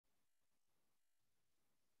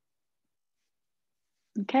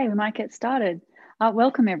Okay, we might get started.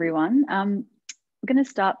 Welcome everyone. We're going to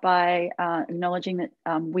start by acknowledging that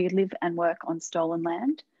we live and work on stolen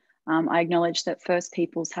land. I acknowledge that First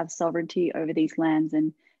Peoples have sovereignty over these lands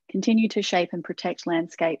and continue to shape and protect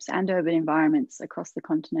landscapes and urban environments across the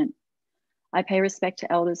continent. I pay respect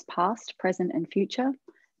to elders past, present and future,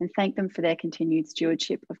 and thank them for their continued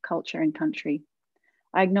stewardship of culture and country.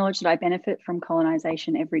 I acknowledge that I benefit from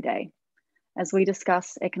colonisation every day. As we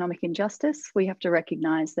discuss economic injustice, we have to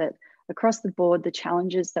recognise that across the board, the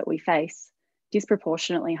challenges that we face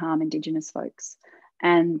disproportionately harm Indigenous folks,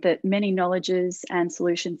 and that many knowledges and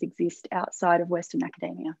solutions exist outside of Western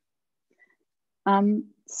academia.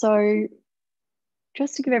 So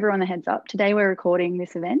just to give everyone a heads up, today we're recording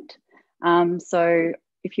this event. So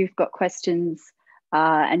if you've got questions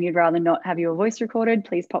and you'd rather not have your voice recorded,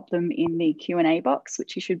 please pop them in the Q&A box,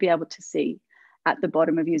 which you should be able to see at the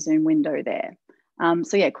bottom of your Zoom window there.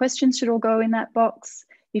 So yeah, questions should all go in that box.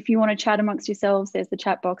 If you want to chat amongst yourselves, there's the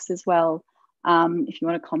chat box as well. If you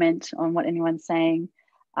want to comment on what anyone's saying.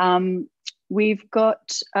 We've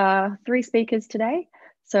got 3 speakers today.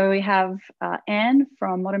 So we have Anne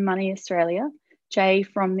from Modern Money Australia, Jay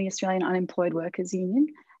from the Australian Unemployed Workers Union,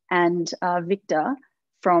 and Victor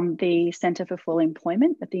from the Centre for Full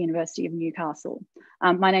Employment at the University of Newcastle.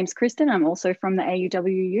 My name's Kristen. I'm also from the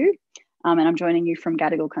AUWU. And I'm joining you from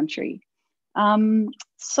Gadigal country.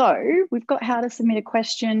 So we've got how to submit a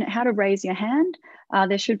question, how to raise your hand.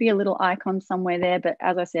 There should be a little icon somewhere there, but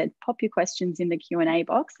as I said, pop your questions in the Q&A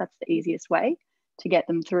box. That's the easiest way to get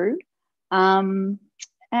them through. And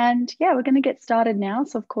yeah, we're going to get started now.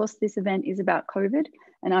 So of course, this event is about COVID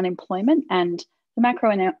and unemployment and the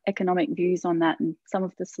macroeconomic views on that and some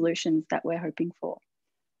of the solutions that we're hoping for.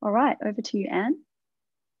 All right, over to you, Anne.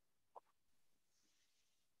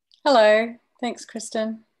 Hello, thanks,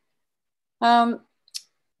 Kristen.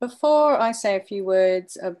 Before I say a few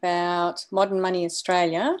words about Modern Money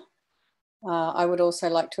Australia, I would also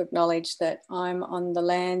like to acknowledge that I'm on the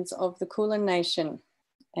lands of the Kulin Nation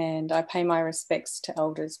and I pay my respects to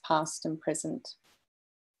elders past and present.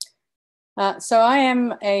 So I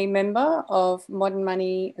am a member of Modern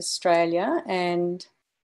Money Australia, and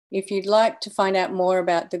if you'd like to find out more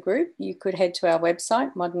about the group, you could head to our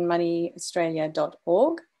website,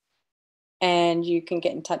 modernmoneyaustralia.org. And you can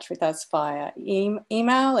get in touch with us via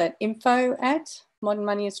email at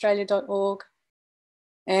info@modernmoneyaustralia.org.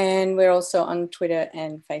 And we're also on Twitter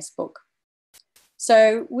and Facebook.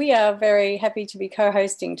 So we are very happy to be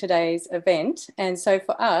co-hosting today's event. And so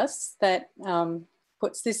for us, that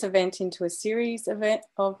puts this event into a series of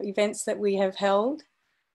events that we have held,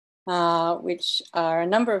 which are a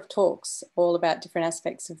number of talks all about different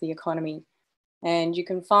aspects of the economy. And you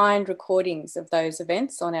can find recordings of those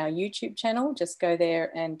events on our YouTube channel. Just go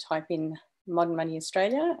there and type in Modern Money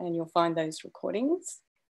Australia and you'll find those recordings.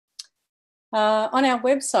 On our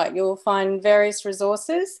website, you'll find various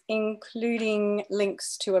resources, including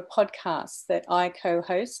links to a podcast that I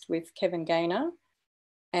co-host with Kevin Gaynor.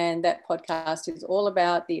 And that podcast is all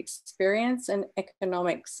about the experience and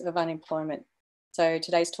economics of unemployment. So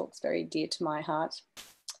today's talk's very dear to my heart.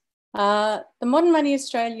 The Modern Money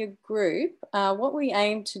Australia group, what we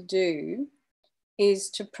aim to do is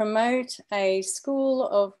to promote a school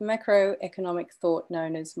of macroeconomic thought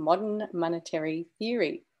known as modern monetary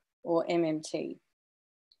theory, or MMT.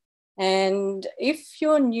 And if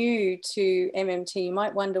you're new to MMT, you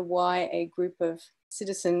might wonder why a group of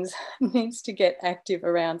citizens needs to get active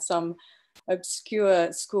around some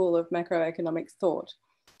obscure school of macroeconomic thought.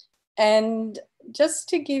 And just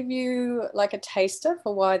to give you like a taster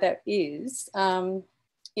for why that is,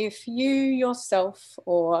 if you yourself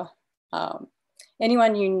or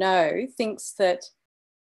anyone you know thinks that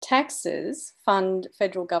taxes fund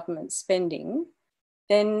federal government spending,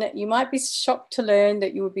 then you might be shocked to learn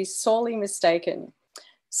that you would be sorely mistaken.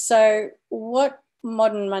 So what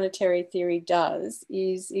modern monetary theory does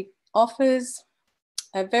is it offers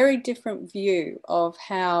a very different view of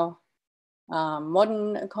how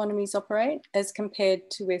modern economies operate as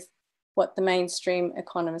compared to with what the mainstream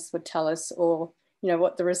economists would tell us, or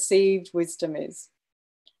what the received wisdom is.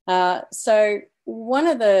 So one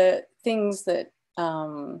of the things that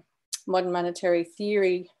modern monetary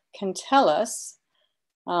theory can tell us,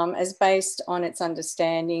 as based on its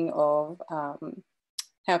understanding of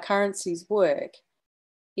how currencies work,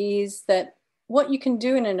 is that what you can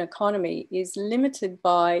do in an economy is limited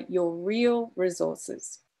by your real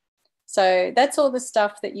resources. So that's all the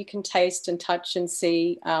stuff that you can taste and touch and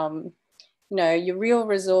see. Your real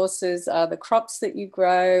resources are the crops that you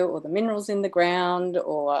grow, or the minerals in the ground,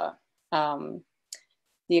 or the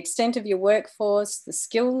extent of your workforce, the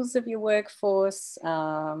skills of your workforce,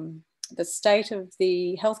 the state of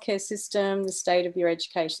the healthcare system, the state of your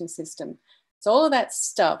education system. So all of that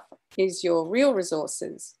stuff is your real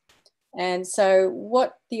resources. And so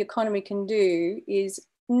what the economy can do is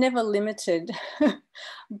never limited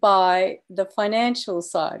by the financial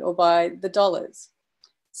side or by the dollars.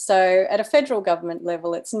 So at a federal government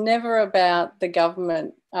level, it's never about the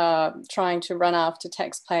government trying to run after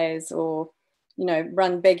taxpayers or, you know,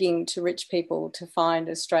 run begging to rich people to find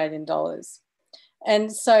Australian dollars.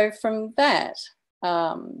 And so from that,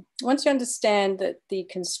 once you understand that the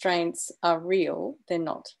constraints are real, they're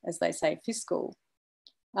not, as they say, fiscal,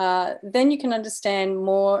 then you can understand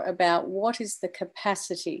more about what is the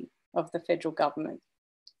capacity of the federal government.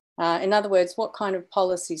 In other words, what kind of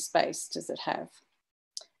policy space does it have?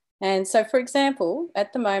 And so, for example,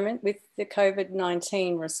 at the moment with the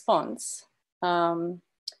COVID-19 response,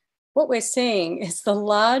 what we're seeing is the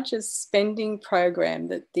largest spending program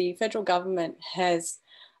that the federal government has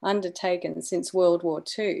undertaken since World War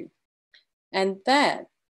II. And that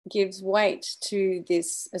gives weight to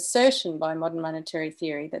this assertion by modern monetary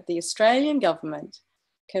theory that the Australian government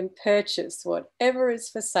can purchase whatever is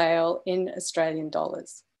for sale in Australian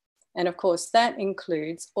dollars. And of course, that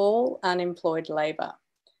includes all unemployed labour.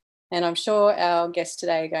 And I'm sure our guests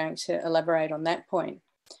today are going to elaborate on that point.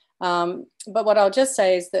 But what I'll just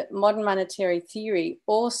say is that modern monetary theory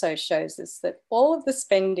also shows us that all of the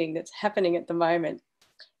spending that's happening at the moment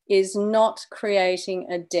is not creating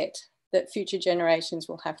a debt that future generations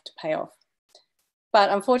will have to pay off. But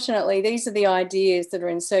unfortunately, these are the ideas that are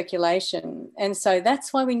in circulation. And so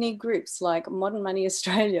that's why we need groups like Modern Money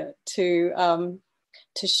Australia to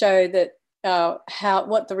show that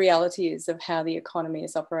what the reality is of how the economy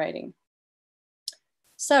is operating.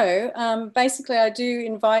 So basically, I do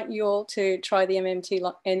invite you all to try the MMT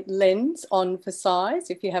lens on for size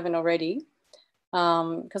if you haven't already.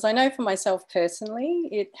 Because I know for myself personally,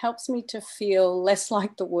 it helps me to feel less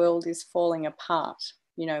like the world is falling apart,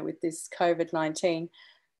 you know, with this COVID-19,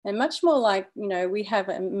 and much more like, you know, we have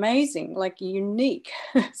an amazing, like unique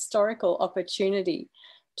historical opportunity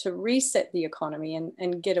to reset the economy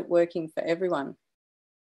and get it working for everyone.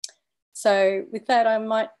 So with that, I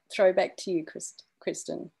might throw back to you,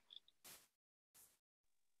 Kristen.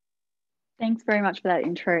 Thanks very much for that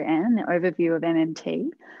intro, Anne, the overview of MMT.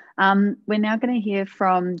 We're now going to hear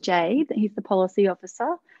from Jay. He's the policy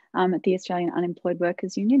officer at the Australian Unemployed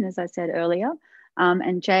Workers Union, as I said earlier.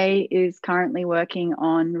 And Jay is currently working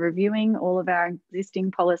on reviewing all of our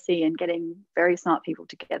existing policy and getting very smart people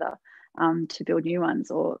together to build new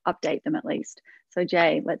ones or update them at least. So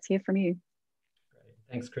Jay, let's hear from you. Great.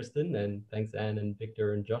 Thanks, Kristen, and thanks, Anne and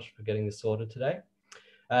Victor and Josh for getting this sorted today.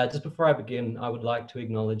 Just before I begin, I would like to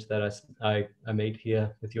acknowledge that I meet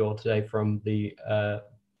here with you all today from the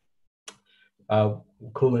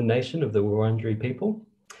Kulin Nation of the Wurundjeri people.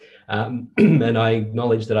 And I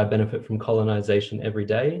acknowledge that I benefit from colonization every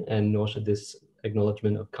day, and nor should this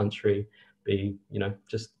acknowledgement of country be, you know,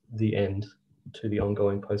 just the end to the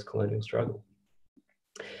ongoing post-colonial struggle.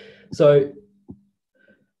 So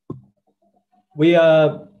we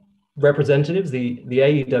are representatives, the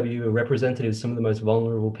AEW are representatives of some of the most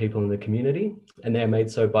vulnerable people in the community, and they're made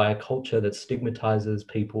so by a culture that stigmatizes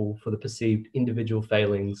people for the perceived individual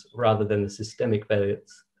failings rather than the systemic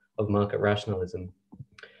failures of market rationalism.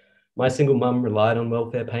 My single mum relied on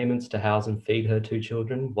welfare payments to house and feed her 2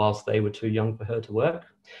 children whilst they were too young for her to work.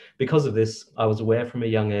 Because of this, I was aware from a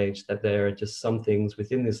young age that there are just some things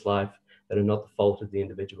within this life that are not the fault of the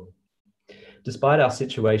individual. Despite our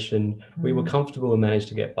situation, we were comfortable and managed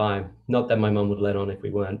to get by. Not that my mum would let on if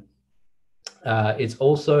we weren't. It's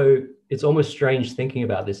almost strange thinking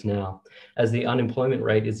about this now, as the unemployment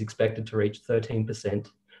rate is expected to reach 13%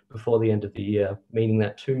 before the end of the year, meaning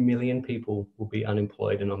that 2 million people will be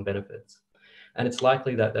unemployed and on benefits. And it's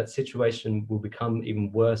likely that that situation will become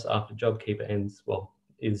even worse after JobKeeper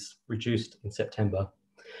is reduced in September.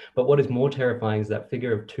 But what is more terrifying is that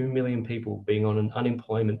figure of 2 million people being on an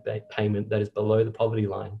unemployment payment that is below the poverty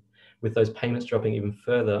line, with those payments dropping even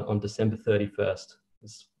further on December 31st.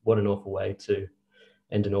 What an awful way to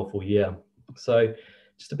end an awful year. So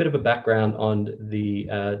just a bit of a background on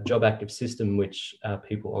the job active system, which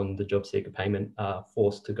people on the job seeker payment are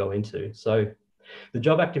forced to go into. So the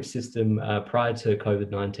job active system prior to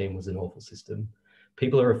COVID-19 was an awful system.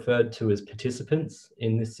 People are referred to as participants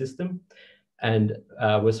in this system, and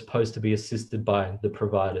were supposed to be assisted by the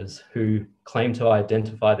providers who claim to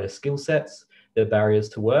identify their skill sets, their barriers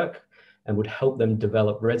to work, and would help them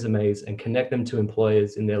develop resumes and connect them to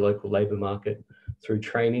employers in their local labour market through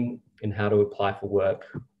training in how to apply for work.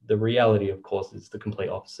 The reality, of course, is the complete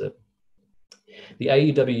opposite. The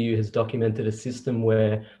AEWU has documented a system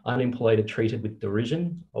where unemployed are treated with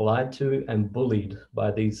derision, lied to, and bullied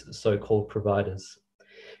by these so-called providers.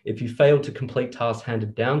 If you fail to complete tasks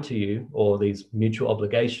handed down to you, or these mutual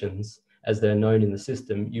obligations, as they're known in the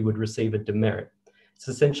system, you would receive a demerit. It's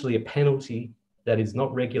essentially a penalty that is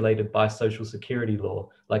not regulated by social security law,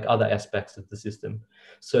 like other aspects of the system.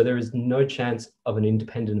 So there is no chance of an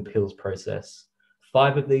independent appeals process.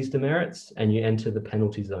 5 of these demerits and you enter the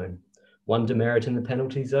penalty zone. 1 demerit in the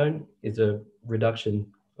penalty zone is a reduction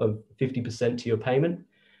of 50% to your payment,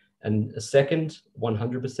 and a second,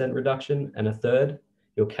 100% reduction, and a third,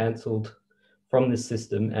 you're cancelled from this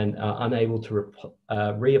system and are unable to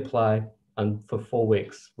reapply for 4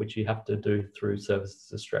 weeks, which you have to do through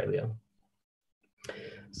Services Australia.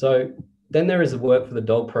 So then there is a Work for the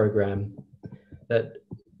Dole program that,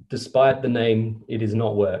 despite the name, it is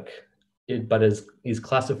not work, but is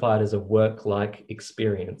classified as a work-like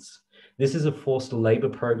experience. This is a forced labour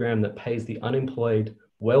program that pays the unemployed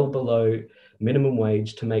well below minimum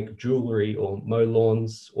wage to make jewellery or mow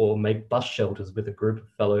lawns or make bus shelters with a group of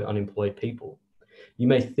fellow unemployed people. You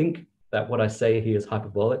may think that what I say here is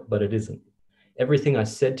hyperbolic, but it isn't. Everything I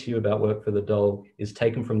said to you about Work for the Dole is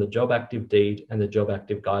taken from the Job Active Deed and the Job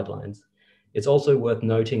Active Guidelines. It's also worth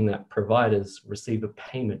noting that providers receive a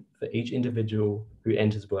payment for each individual who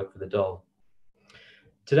enters Work for the Dole.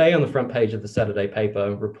 Today on the front page of the Saturday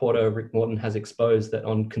paper, reporter Rick Morton has exposed that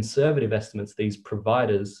on conservative estimates, these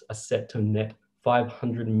providers are set to net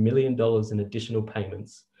 $500 million in additional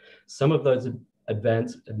payments. Some of those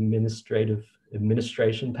advanced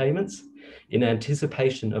administration payments in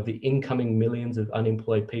anticipation of the incoming millions of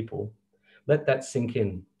unemployed people. Let that sink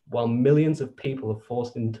in. While millions of people are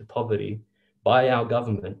forced into poverty by our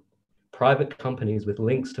government, private companies with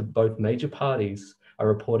links to both major parties are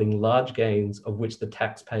reporting large gains of which the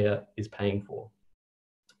taxpayer is paying for.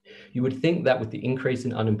 You would think that with the increase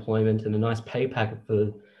in unemployment and a nice pay packet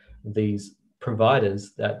for these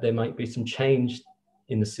providers, that there might be some change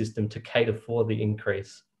in the system to cater for the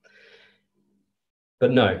increase.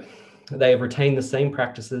 But no, they have retained the same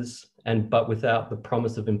practices but without the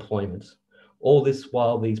promise of employment. All this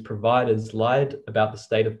while these providers lied about the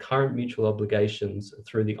state of current mutual obligations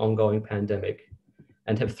through the ongoing pandemic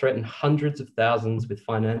and have threatened hundreds of thousands with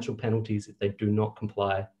financial penalties if they do not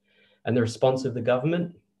comply. And the response of the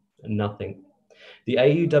government? Nothing. The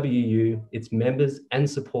AUWU, its members and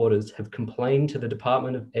supporters have complained to the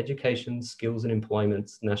Department of Education, Skills and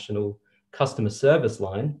Employment's National Customer Service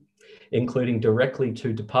line, including directly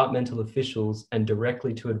to departmental officials and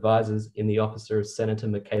directly to advisors in the office of Senator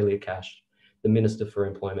Michaelia Cash, the Minister for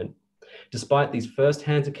Employment. Despite these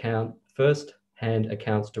first-hand accounts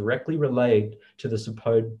directly relayed to the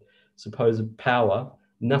supposed power,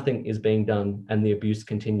 nothing is being done and the abuse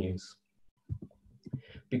continues.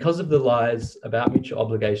 Because of the lies about mutual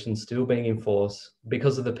obligations still being enforced,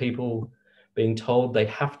 because of the people being told they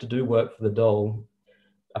have to do Work for the Dole,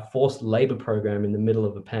 a forced labour program in the middle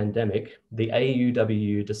of a pandemic, the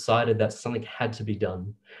AUWU decided that something had to be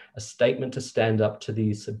done, a statement to stand up to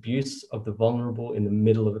this abuse of the vulnerable in the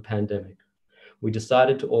middle of a pandemic. We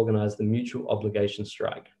decided to organise the mutual obligation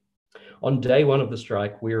strike. On day 1 of the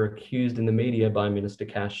strike, we were accused in the media by Minister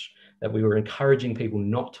Cash that we were encouraging people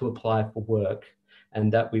not to apply for work and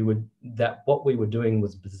that what we were doing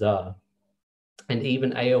was bizarre. And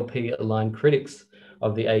even ALP-aligned critics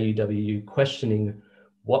of the AUWU questioning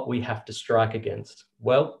what we have to strike against.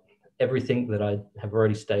 Well, everything that I have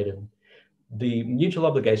already stated. The mutual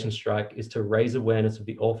obligation strike is to raise awareness of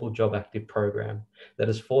the awful Job Active program that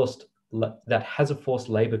has a forced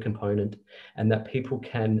labour component and that people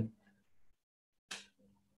can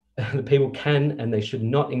and they should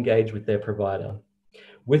not engage with their provider.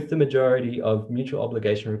 With the majority of mutual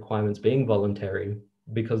obligation requirements being voluntary,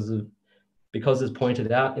 because as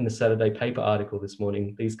pointed out in the Saturday paper article this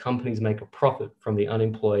morning, these companies make a profit from the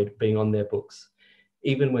unemployed being on their books.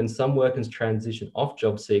 Even when some workers transition off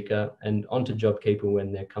JobSeeker and onto JobKeeper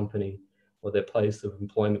when their company or their place of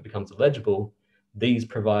employment becomes eligible, these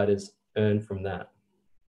providers earn from that.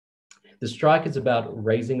 The strike is about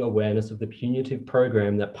raising awareness of the punitive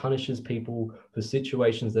program that punishes people for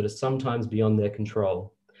situations that are sometimes beyond their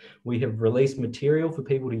control. We have released material for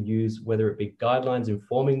people to use, whether it be guidelines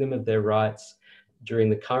informing them of their rights during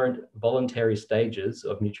the current voluntary stages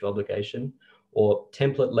of mutual obligation, or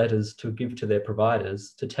template letters to give to their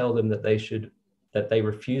providers to tell them that they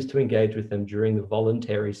refuse to engage with them during the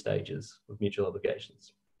voluntary stages of mutual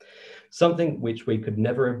obligations. Something which we could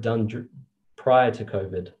never have done prior to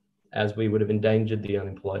COVID, as we would have endangered the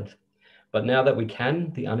unemployed. But now that we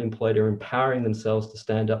can, the unemployed are empowering themselves to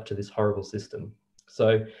stand up to this horrible system.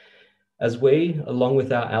 So As we, along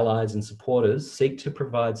with our allies and supporters, seek to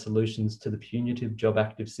provide solutions to the punitive job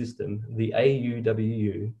active system, the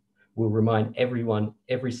AUWU will remind everyone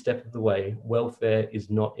every step of the way, welfare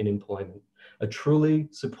is not in employment. A truly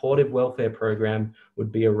supportive welfare program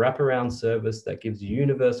would be a wraparound service that gives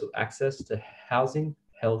universal access to housing,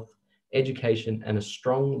 health, education, and a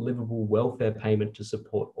strong, livable welfare payment to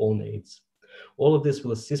support all needs. All of this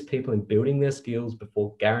will assist people in building their skills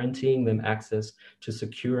before guaranteeing them access to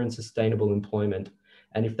secure and sustainable employment.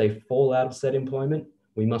 And if they fall out of said employment,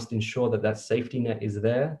 we must ensure that that safety net is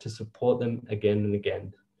there to support them again and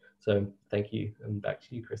again. So thank you, and back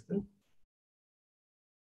to you, Kristen.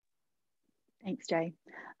 Thanks, Jay.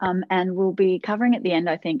 And we'll be covering at the end,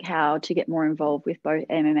 I think, how to get more involved with both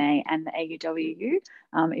MMA and the AUWU,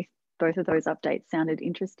 if both of those updates sounded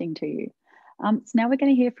interesting to you. So now we're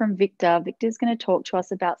going to hear from Victor. Victor's going to talk to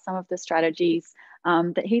us about some of the strategies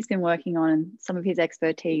that he's been working on and some of his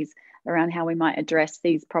expertise around how we might address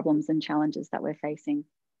these problems and challenges that we're facing.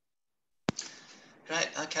 Great.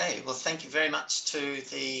 Okay. Well, thank you very much to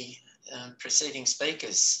the preceding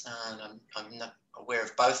speakers. I'm not aware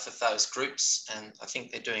of both of those groups, and I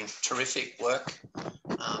think they're doing terrific work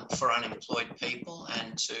for unemployed people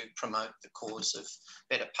and to promote the cause of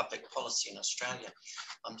better public policy in Australia.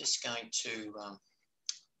 I'm just going to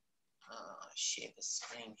share the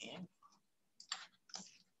screen here.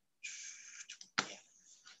 Yeah.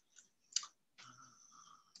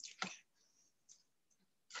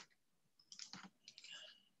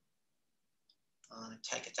 I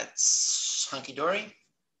take it that's hunky-dory.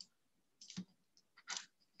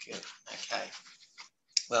 Good, okay.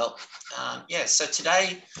 Well, yeah, so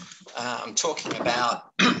today I'm talking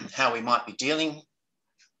about how we might deal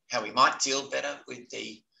better with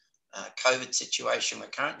the COVID situation we're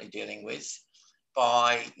currently dealing with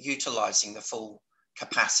by utilising the full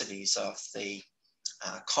capacities of the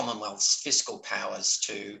Commonwealth's fiscal powers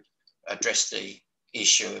to address the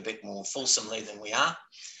issue a bit more fulsomely than we are,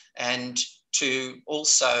 and to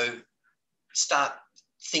also start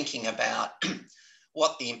thinking about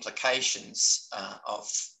what the implications of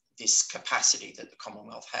this capacity that the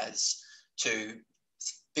Commonwealth has to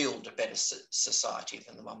build a better society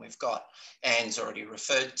than the one we've got. Anne's already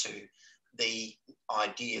referred to the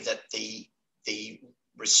idea that the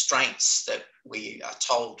restraints that we are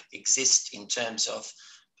told exist in terms of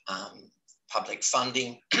public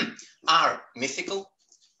funding are mythical,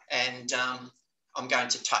 and I'm going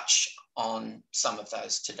to touch on some of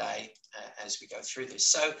those today as we go through this.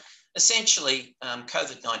 So essentially,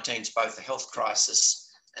 COVID-19 is both a health crisis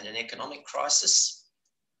and an economic crisis.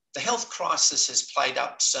 The health crisis has played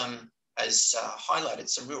up has highlighted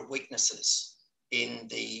some real weaknesses in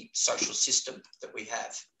the social system that we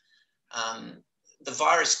have. The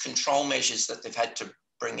virus control measures that they've had to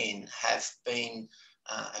bring in have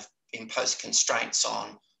imposed constraints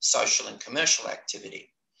on social and commercial activity.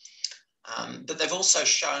 But they've also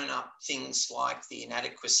shown up things like the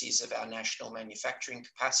inadequacies of our national manufacturing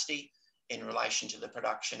capacity in relation to the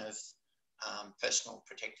production of personal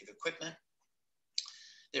protective equipment.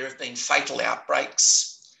 There have been fatal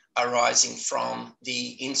outbreaks arising from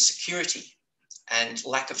the insecurity and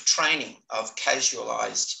lack of training of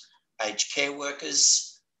casualised aged care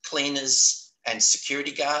workers, cleaners, and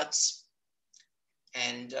security guards.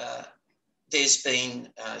 And there's been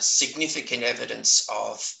significant evidence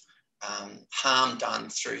of harm done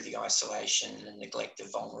through the isolation and neglect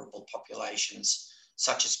of vulnerable populations,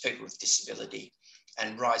 such as people with disability,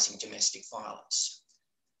 and rising domestic violence.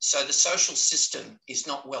 So the social system is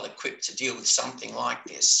not well equipped to deal with something like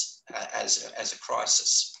this as a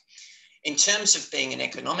crisis. In terms of being an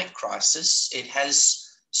economic crisis, it has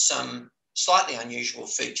some slightly unusual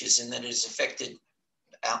features in that it is affected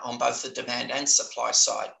on both the demand and supply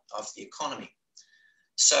side of the economy.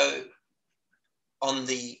 So on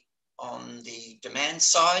the demand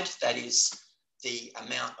side, that is the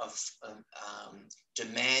amount of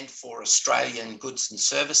demand for Australian goods and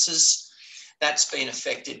services, that's been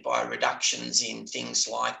affected by reductions in things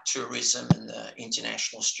like tourism and the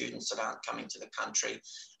international students that aren't coming to the country,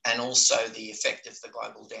 and also the effect of the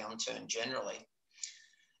global downturn generally.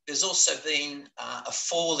 There's also been a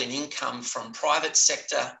fall in income from private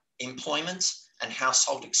sector employment and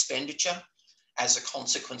household expenditure as a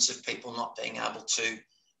consequence of people not being able to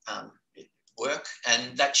work,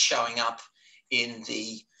 and that's showing up in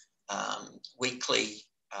the weekly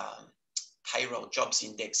payroll jobs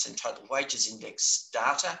index and total wages index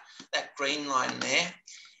data. That green line there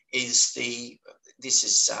is this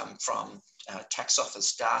is from tax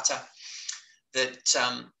office data that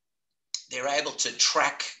they're able to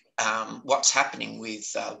track what's happening with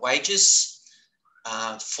wages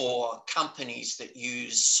for companies that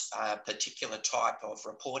use a particular type of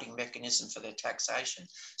reporting mechanism for their taxation.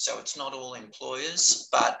 So it's not all employers,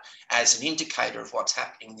 but as an indicator of what's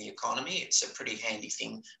happening in the economy, it's a pretty handy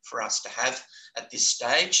thing for us to have at this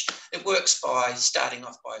stage. It works by starting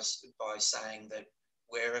off by saying that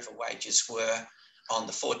wherever wages were on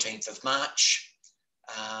the 14th of March,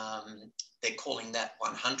 they're calling that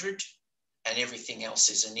 100, and everything else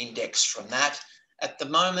is an index from that. At the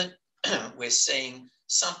moment, we're seeing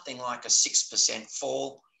something like a 6%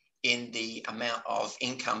 fall in the amount of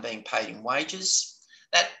income being paid in wages.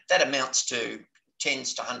 That amounts to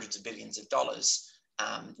tens to hundreds of billions of dollars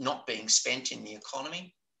not being spent in the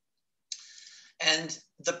economy. And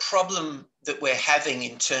the problem that we're having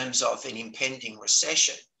in terms of an impending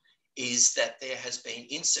recession is that there has been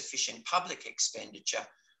insufficient public expenditure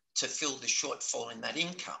to fill the shortfall in that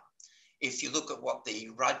income. If you look at what the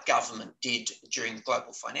Rudd government did during the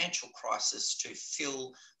global financial crisis to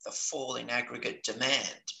fill the fall in aggregate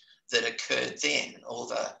demand that occurred then, all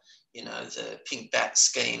the, the pink bat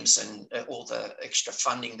schemes and all the extra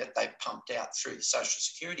funding that they pumped out through the social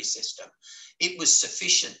security system, it was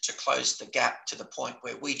sufficient to close the gap to the point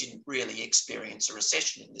where we didn't really experience a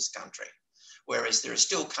recession in this country, whereas there are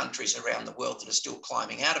still countries around the world that are still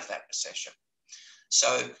climbing out of that recession.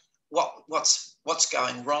 So what's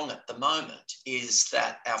going wrong at the moment is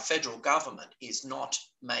that our federal government is not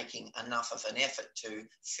making enough of an effort to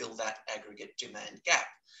fill that aggregate demand gap.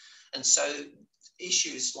 And so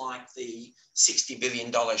issues like the $60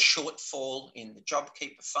 billion shortfall in the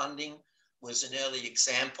JobKeeper funding was an early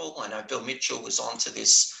example. I know Bill Mitchell was onto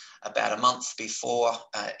this about a month before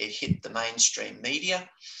it hit the mainstream media.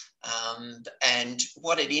 And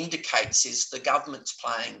what it indicates is the government's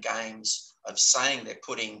playing games of saying they're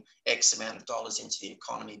putting X amount of dollars into the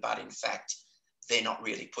economy, but in fact, they're not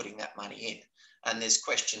really putting that money in. And there's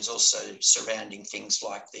questions also surrounding things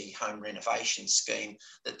like the home renovation scheme,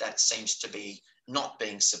 that seems to be not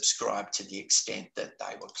being subscribed to the extent that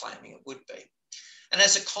they were claiming it would be. And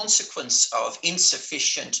as a consequence of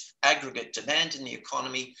insufficient aggregate demand in the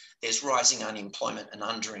economy, there's rising unemployment and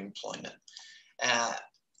underemployment.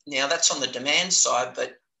 Now that's on the demand side,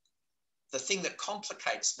 but the thing that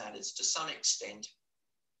complicates matters to some extent,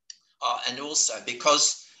 and also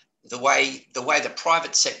because the way the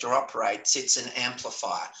private sector operates, it's an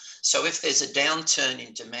amplifier. So if there's a downturn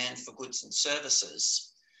in demand for goods and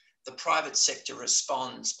services, the private sector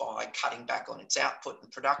responds by cutting back on its output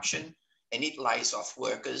and production, and it lays off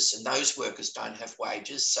workers, and those workers don't have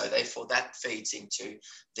wages. So therefore that feeds into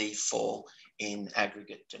the fall in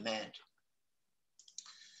aggregate demand.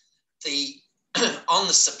 On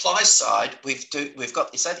the supply side, we've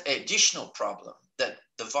got this additional problem that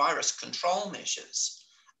the virus control measures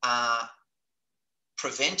are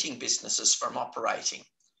preventing businesses from operating.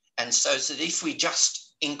 And so that if we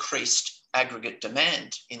just increased aggregate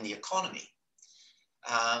demand in the economy,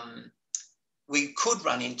 we could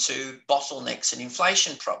run into bottlenecks and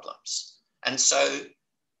inflation problems. And so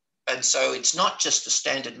it's not just a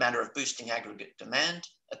standard matter of boosting aggregate demand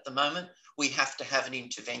at the moment. We have to have an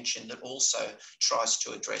intervention that also tries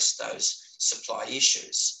to address those supply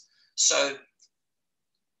issues. So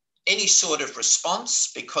any sort of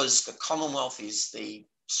response, because the Commonwealth is the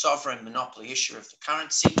sovereign monopoly issuer of the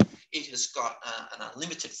currency, it has got an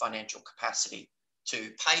unlimited financial capacity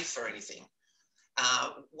to pay for anything.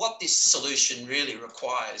 What this solution really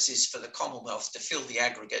requires is for the Commonwealth to fill the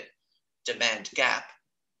aggregate demand gap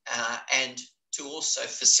and to also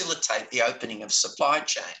facilitate the opening of supply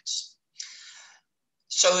chains.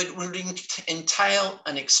 So it would entail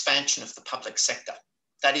an expansion of the public sector.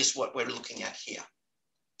 That is what we're looking at here.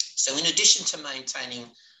 So in addition to maintaining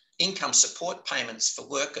income support payments for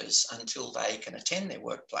workers until they can attend their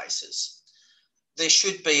workplaces, there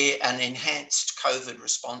should be an enhanced COVID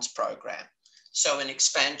response program. So an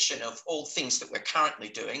expansion of all things that we're currently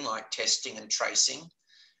doing, like testing and tracing.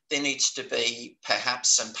 There needs to be perhaps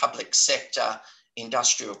some public sector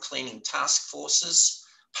industrial cleaning task forces,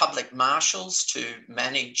 public marshals to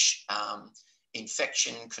manage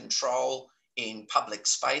infection control in public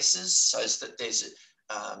spaces so that there's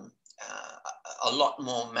a lot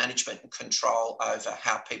more management and control over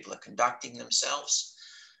how people are conducting themselves.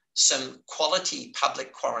 Some quality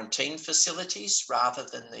public quarantine facilities rather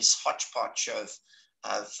than this hodgepodge of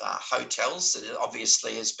hotels that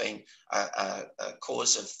obviously has been a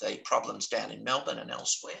cause of the problems down in Melbourne and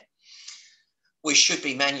elsewhere. We should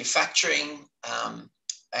be manufacturing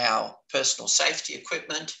our personal safety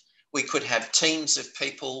equipment. We could have teams of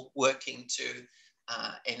people working to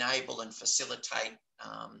enable and facilitate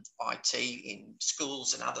IT in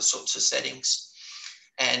schools and other sorts of settings.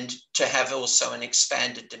 and to have also an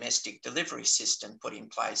expanded domestic delivery system put in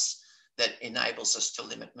place that enables us to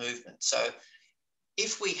limit movement. So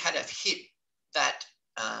if we had have hit that,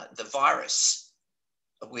 the virus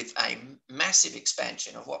with a massive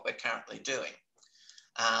expansion of what we're currently doing,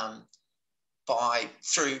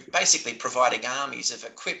 through basically providing armies of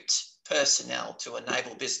equipped personnel to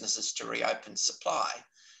enable businesses to reopen supply,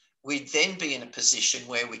 we'd then be in a position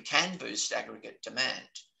where we can boost aggregate demand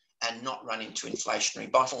and not run into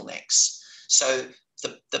inflationary bottlenecks. So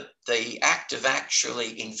the act of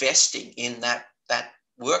actually investing in that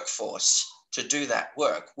workforce to do that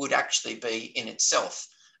work would actually be in itself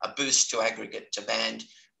a boost to aggregate demand,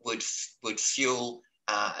 would fuel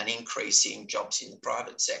an increase in jobs in the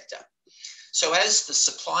private sector. So as the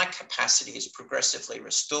supply capacity is progressively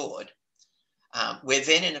restored, we're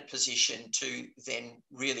then in a position to then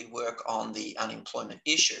really work on the unemployment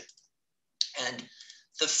issue. And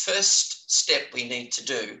the first step we need to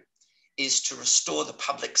do is to restore the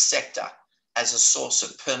public sector as a source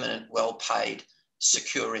of permanent, well-paid,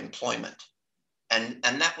 secure employment. And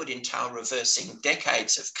that would entail reversing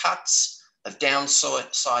decades of cuts, of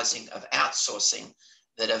downsizing, of outsourcing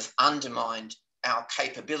that have undermined our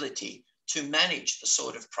capability to manage the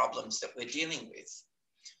sort of problems that we're dealing with.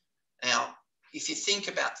 Now, if you think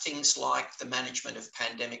about things like the management of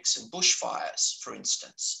pandemics and bushfires, for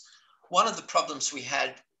instance, one of the problems we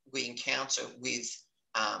encounter with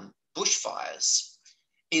bushfires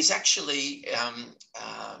is actually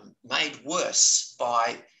made worse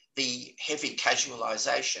by the heavy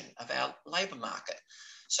casualisation of our labour market.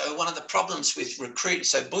 So one of the problems with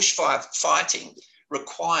bushfire fighting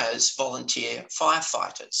requires volunteer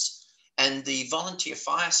firefighters, and the volunteer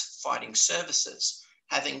firefighting services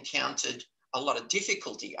have encountered a lot of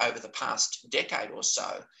difficulty over the past decade or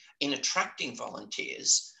so in attracting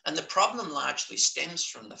volunteers. And the problem largely stems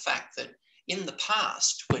from the fact that in the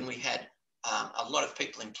past, when we had a lot of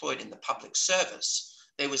people employed in the public service,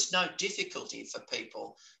 there was no difficulty for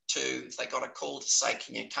people to, if they got a call to say,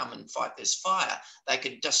 can you come and fight this fire, they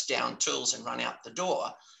could dust down tools and run out the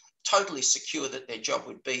door, totally secure that their job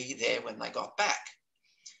would be there when they got back.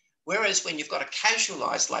 Whereas when you've got a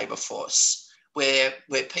casualised labour force, where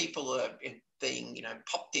people are being,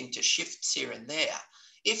 popped into shifts here and there,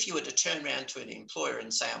 if you were to turn around to an employer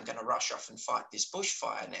and say, I'm going to rush off and fight this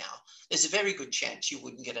bushfire now, there's a very good chance you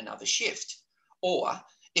wouldn't get another shift. Or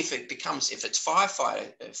if it's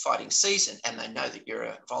firefighting season and they know that you're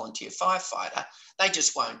a volunteer firefighter, they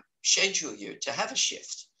just won't schedule you to have a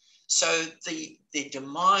shift. So the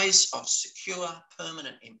demise of secure,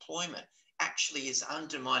 permanent employment actually is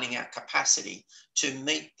undermining our capacity to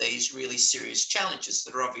meet these really serious challenges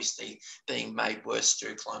that are obviously being made worse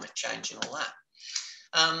through climate change and all that.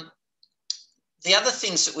 The other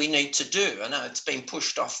things that we need to do, I know it's been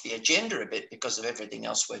pushed off the agenda a bit because of everything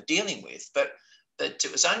else we're dealing with, but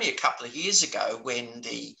it was only a couple of years ago when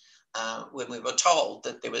we were told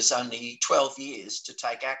that there was only 12 years to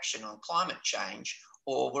take action on climate change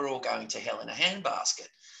or we're all going to hell in a handbasket.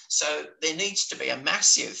 So there needs to be a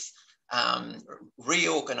massive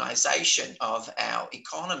reorganisation of our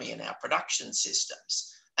economy and our production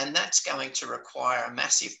systems. And that's going to require a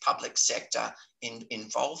massive public sector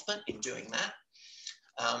involvement in doing that.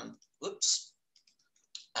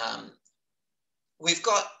 We've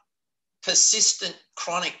got persistent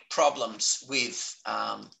chronic problems with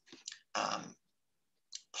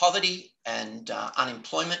poverty and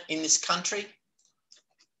unemployment in this country.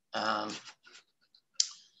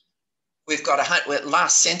 We've got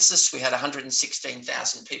last census, we had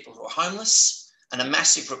 116,000 people who are homeless and a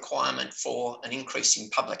massive requirement for an increase in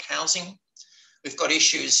public housing. We've got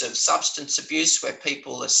issues of substance abuse where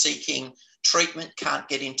people are seeking treatment, can't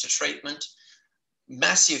get into treatment.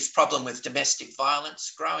 Massive problem with domestic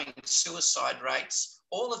violence, growing suicide rates.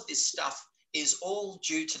 All of this stuff is all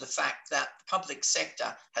due to the fact that the public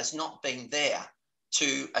sector has not been there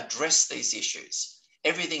to address these issues.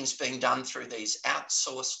 Everything's been done through these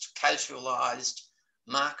outsourced, casualised,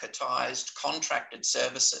 marketised, contracted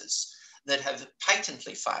services that have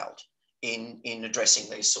patently failed in addressing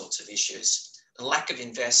these sorts of issues. The lack of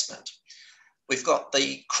investment. We've got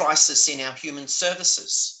the crisis in our human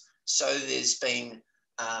services. So there's been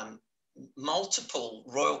multiple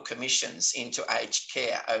royal commissions into aged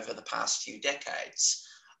care over the past few decades.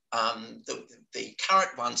 The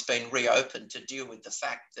current one's been reopened to deal with the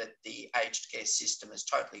fact that the aged care system has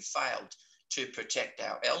totally failed to protect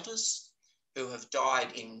our elders who have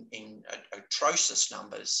died in atrocious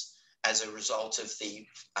numbers as a result of the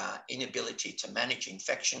inability to manage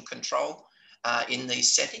infection control in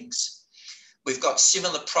these settings. We've got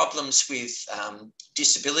similar problems with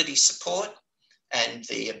disability support and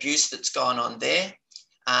the abuse that's gone on there.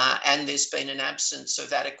 And there's been an absence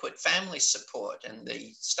of adequate family support, and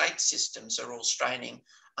the state systems are all straining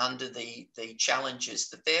under the challenges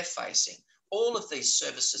that they're facing. All of these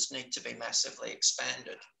services need to be massively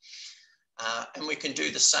expanded. And we can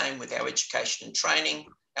do the same with our education and training,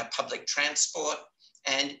 our public transport,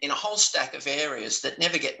 and in a whole stack of areas that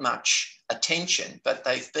never get much attention, but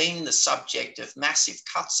they've been the subject of massive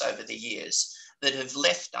cuts over the years that have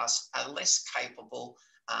left us a less capable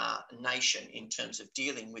nation in terms of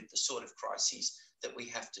dealing with the sort of crises that we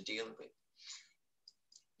have to deal with.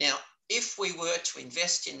 Now, if we were to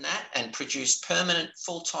invest in that and produce permanent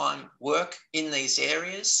full-time work in these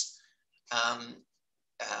areas,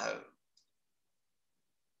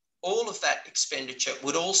 all of that expenditure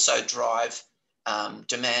would also drive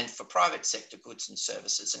demand for private sector goods and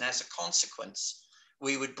services. And as a consequence,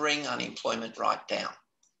 we would bring unemployment right down.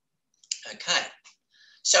 Okay,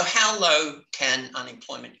 so how low can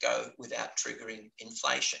unemployment go without triggering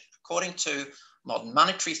inflation? According to modern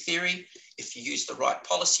monetary theory, if you use the right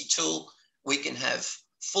policy tool, we can have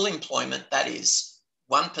full employment, that is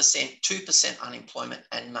 1%, 2% unemployment,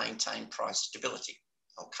 and maintain price stability.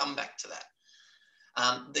 I'll come back to that.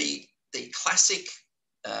 The classic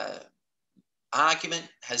argument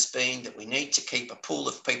has been that we need to keep a pool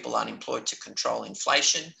of people unemployed to control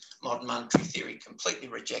inflation. Modern monetary theory completely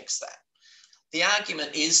rejects that. The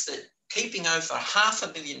argument is that keeping over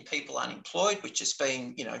 500,000 people unemployed, which has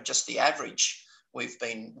been, just the average, we've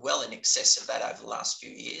been well in excess of that over the last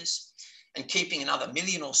few years, and keeping another 1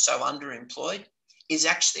 million or so underemployed is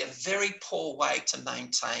actually a very poor way to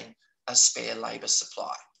maintain a spare labour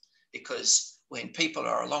supply, because when people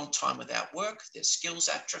are a long time without work, their skills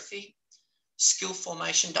atrophy, skill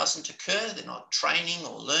formation doesn't occur, they're not training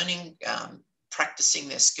or learning, practicing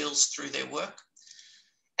their skills through their work.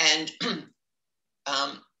 And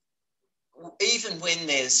even when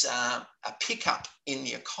there's a pickup in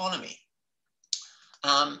the economy,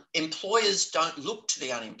 employers don't look to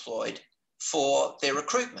the unemployed for their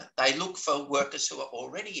recruitment. They look for workers who are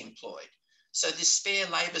already employed. So this spare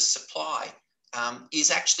labour supply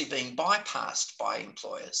is actually being bypassed by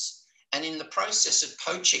employers. And in the process of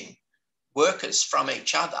poaching workers from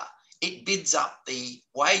each other, it bids up the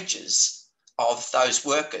wages of those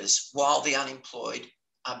workers while the unemployed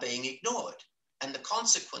are being ignored. And the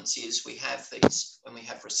consequence is we have these, when we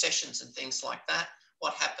have recessions and things like that,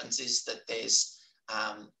 what happens is that there's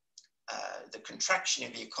the contraction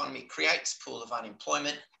of the economy creates a pool of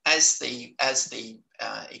unemployment. As the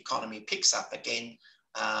economy picks up again,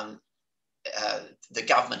 the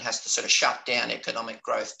government has to sort of shut down economic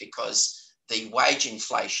growth because the wage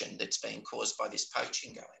inflation that's being caused by this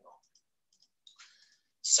poaching going on.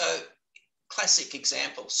 So, classic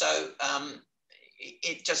example. So,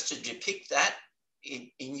 just to depict that, in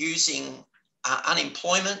using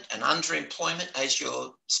unemployment and underemployment as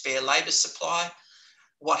your spare labour supply,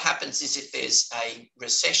 what happens is if there's a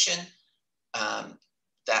recession,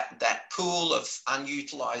 that pool of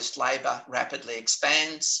unutilised labour rapidly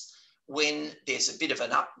expands. When there's a bit of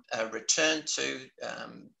a return to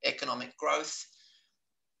economic growth,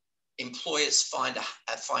 employers find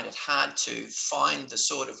it hard to find the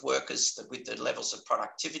sort of workers with the levels of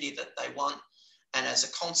productivity that they want. And as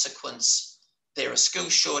a consequence, there are skill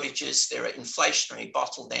shortages, there are inflationary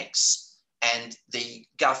bottlenecks, and the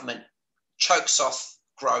government chokes off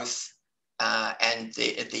growth and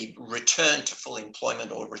the return to full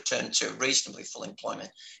employment or return to reasonably full employment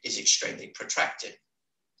is extremely protracted.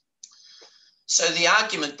 So the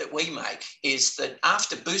argument that we make is that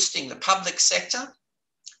after boosting the public sector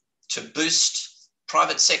to boost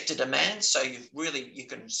private sector demand, so you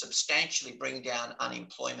can substantially bring down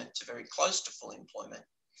unemployment to very close to full employment.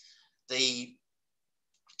 The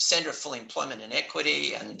Centre of Full Employment and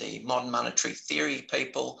Equity and the modern monetary theory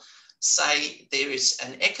people say there is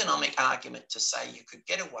an economic argument to say you could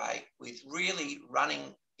get away with really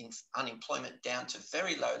running unemployment down to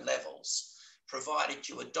very low levels, provided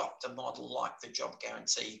you adopt a model like the job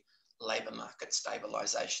guarantee labour market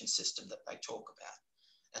stabilisation system that they talk about.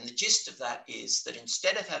 And the gist of that is that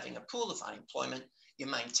instead of having a pool of unemployment, you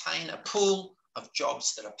maintain a pool of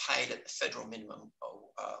jobs that are paid at the federal minimum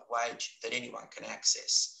wage that anyone can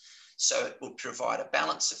access. So it will provide a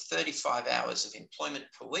balance of 35 hours of employment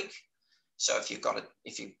per week. So if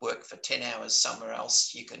you work for 10 hours somewhere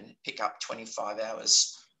else, you can pick up 25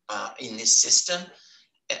 hours in this system.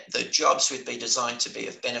 The jobs would be designed to be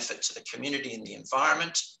of benefit to the community and the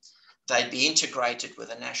environment. They'd be integrated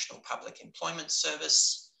with a national public employment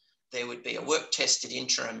service. There would be a work-tested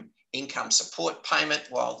interim income support payment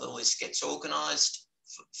while all this gets organised.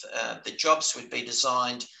 The jobs would be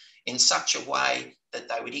designed in such a way that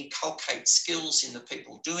they would inculcate skills in the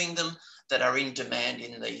people doing them that are in demand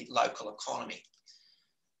in the local economy.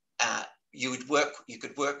 You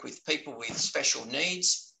could work with people with special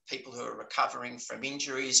needs, people who are recovering from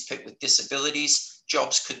injuries, people with disabilities.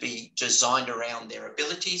 Jobs could be designed around their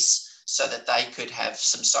abilities so that they could have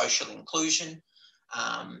some social inclusion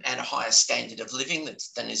and a higher standard of living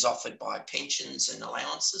than is offered by pensions and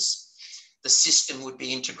allowances. The system would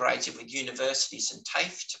be integrated with universities and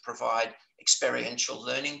TAFE to provide experiential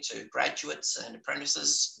learning to graduates and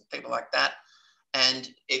apprentices, people like that. And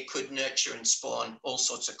it could nurture and spawn all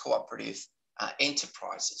sorts of cooperative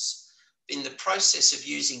enterprises. In the process of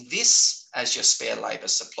using this as your spare labour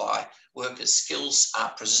supply, workers' skills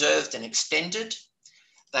are preserved and extended.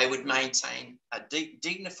 They would maintain a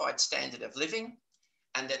dignified standard of living,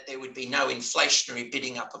 and that there would be no inflationary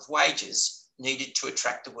bidding up of wages needed to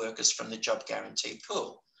attract the workers from the job guarantee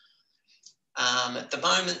pool. At the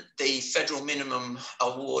moment, the federal minimum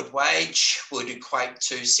award wage would equate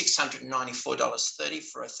to $694.30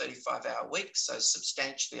 for a 35-hour week, so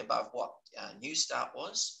substantially above what New Start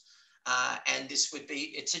was. And this would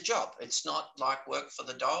be, it's a job. It's not like work for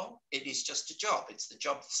the dole. It is just a job. It's the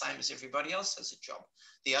job the same as everybody else has a job.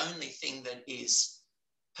 The only thing that is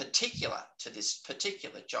particular to this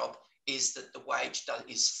particular job is that the wage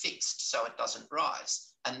is fixed, so it doesn't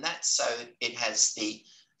rise. And that's so it has the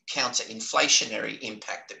counter-inflationary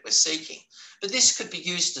impact that we're seeking. But this could be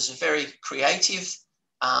used as a very creative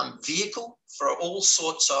vehicle for all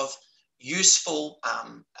sorts of useful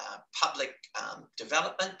public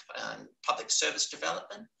development, public service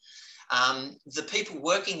development. The people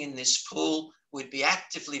working in this pool would be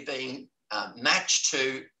actively being matched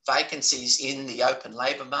to vacancies in the open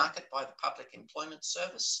labour market by the Public Employment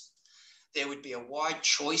Service. There would be a wide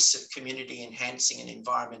choice of community enhancing and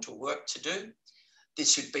environmental work to do.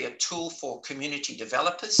 This would be a tool for community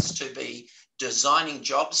developers to be designing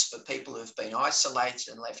jobs for people who've been isolated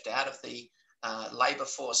and left out of the labour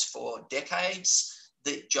force for decades.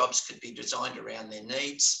 The jobs could be designed around their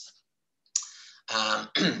needs.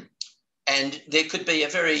 And there could be a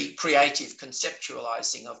very creative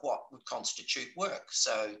conceptualising of what would constitute work.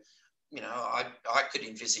 So, you know, I could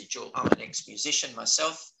envisage, I'm an ex-musician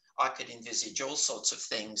myself, I could envisage all sorts of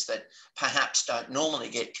things that perhaps don't normally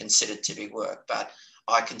get considered to be work, but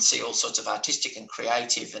I can see all sorts of artistic and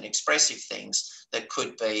creative and expressive things that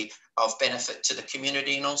could be of benefit to the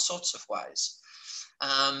community in all sorts of ways.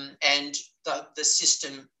 And the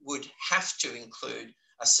system would have to include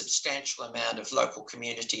a substantial amount of local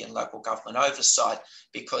community and local government oversight,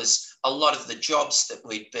 because a lot of the jobs that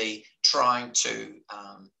we'd be trying to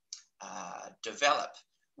develop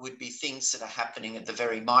would be things that are happening at the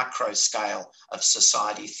very micro scale of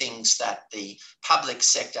society, things that the public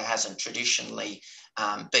sector hasn't traditionally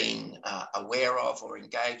been aware of or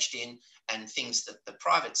engaged in, and things that the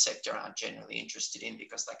private sector aren't generally interested in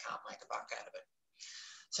because they can't make a buck out of it.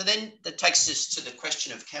 So then that takes us to the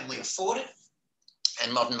question of, can we afford it?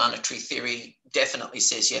 And modern monetary theory definitely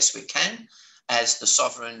says yes, we can. As the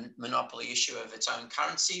sovereign monopoly issuer of its own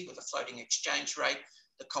currency with a floating exchange rate,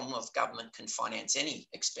 the Commonwealth Government can finance any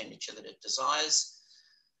expenditure that it desires.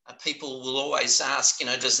 People will always ask, you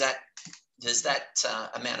know, does that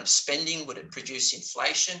amount of spending, would it produce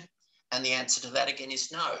inflation? And the answer to that again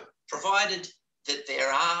is no, provided that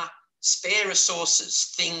there are spare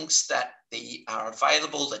resources, things that are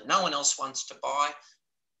available that no one else wants to buy,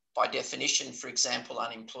 by definition, for example,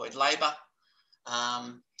 unemployed labour,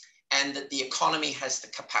 and that the economy has the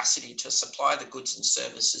capacity to supply the goods and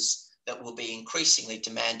services that will be increasingly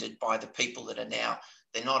demanded by the people that are now,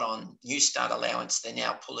 they're not on New Start allowance, they're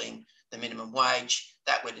now pulling the minimum wage.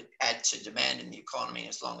 That would add to demand in the economy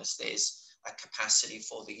as long as there's a capacity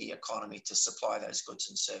for the economy to supply those goods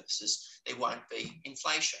and services. There won't be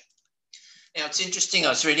inflation. Now, it's interesting, I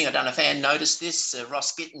was reading, I don't know if Anne noticed this,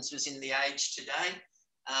 Ross Gittins was in The Age today,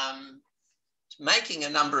 making a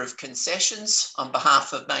number of concessions on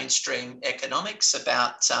behalf of mainstream economics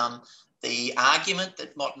about the argument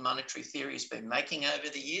that modern monetary theory has been making over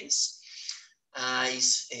the years.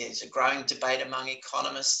 There's a growing debate among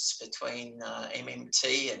economists between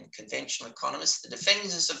MMT and conventional economists. The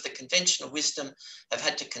defenders of the conventional wisdom have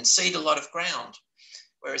had to concede a lot of ground,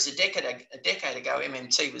 whereas a decade ago,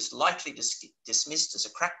 MMT was lightly dismissed as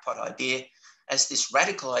a crackpot idea. As this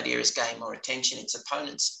radical idea is gaining more attention, its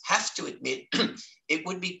opponents have to admit it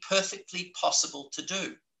would be perfectly possible to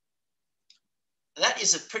do. That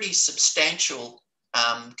is a pretty substantial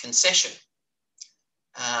concession.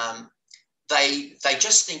 They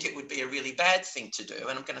just think it would be a really bad thing to do,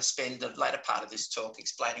 and I'm going to spend the later part of this talk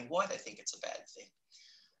explaining why they think it's a bad thing.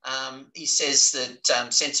 He says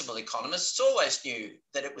that sensible economists always knew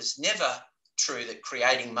that it was never true that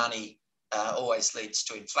creating money always leads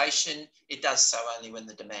to inflation. It does so only when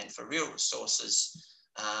the demand for real resources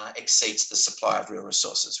exceeds the supply of real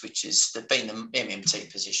resources, which has been the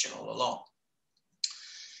MMT position all along.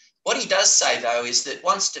 What he does say, though, is that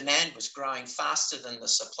once demand was growing faster than the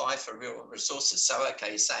supply for real resources, so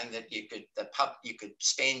okay, he's saying that you could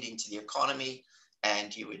spend into the economy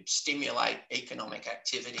and you would stimulate economic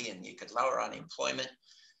activity and you could lower unemployment.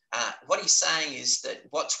 What he's saying is that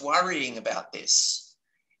what's worrying about this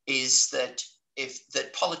is that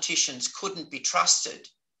that politicians couldn't be trusted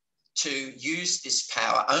to use this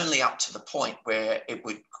power only up to the point where it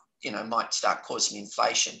would, might start causing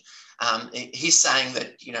inflation. He's saying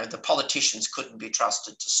that, the politicians couldn't be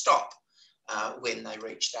trusted to stop when they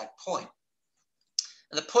reach that point.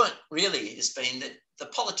 And the point really has been that the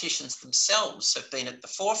politicians themselves have been at the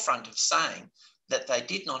forefront of saying that they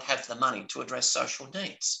did not have the money to address social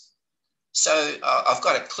needs. So I've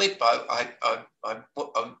got a clip. I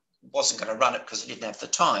wasn't going to run it because I didn't have the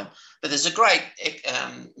time, but there's a great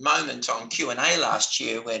moment on Q&A last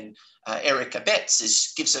year when Erica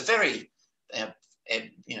Betts gives a very,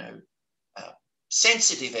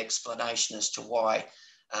 sensitive explanation as to why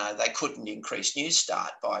they couldn't increase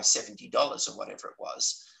Newstart by $70 or whatever it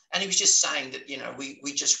was. And he was just saying that,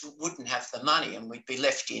 we just wouldn't have the money and we'd be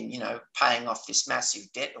left in, paying off this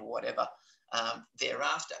massive debt or whatever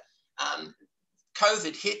thereafter.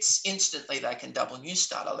 COVID hits, instantly they can double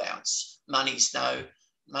Newstart allowance. Money's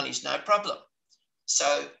no problem.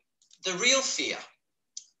 So the real fear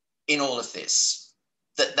in all of this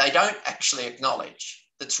that they don't actually acknowledge,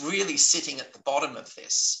 that's really sitting at the bottom of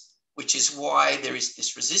this, which is why there is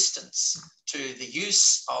this resistance to the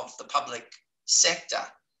use of the public sector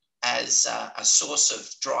as a source of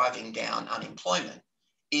driving down unemployment,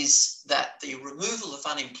 is that the removal of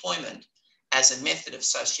unemployment as a method of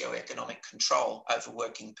socioeconomic control over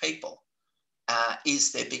working people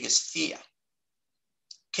is their biggest fear.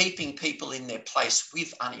 Keeping people in their place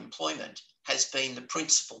with unemployment has been the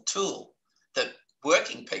principal tool that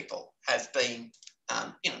working people have been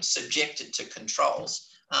subjected to controls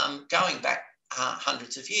going back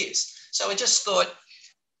hundreds of years. So I just thought,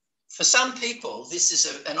 for some people, this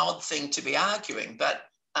is an odd thing to be arguing, but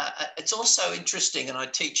it's also interesting, and I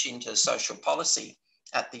teach into social policy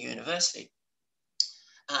at the university.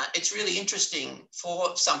 It's really interesting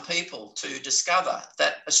for some people to discover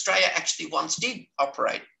that Australia actually once did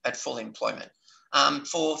operate at full employment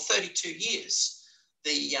for 32 years.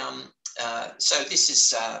 So this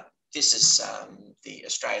is the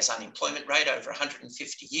Australia's unemployment rate over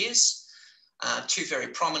 150 years. Two very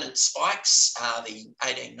prominent spikes are the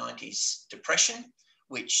 1890s depression,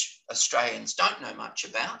 which Australians don't know much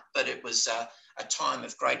about, but it was a time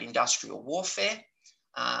of great industrial warfare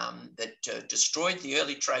that destroyed the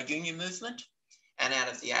early trade union movement. And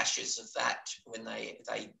out of the ashes of that, when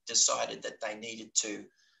they decided that they needed to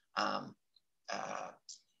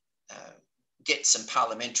get some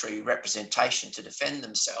parliamentary representation to defend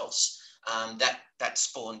themselves, that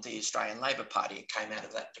spawned the Australian Labor Party. It came out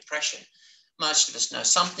of that depression. Most of us know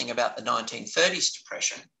something about the 1930s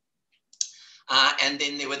depression. And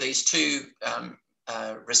then there were these two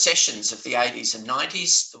recessions of the 80s and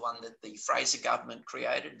 90s, the one that the Fraser government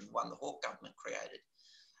created and one the Hawke government created.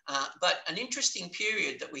 But an interesting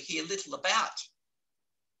period that we hear little about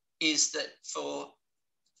is that for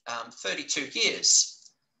 32 years,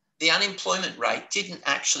 the unemployment rate didn't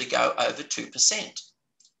actually go over 2%.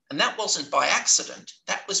 And that wasn't by accident.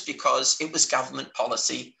 That was because it was government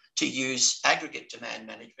policy to use aggregate demand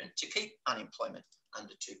management to keep unemployment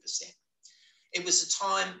under 2%. It was a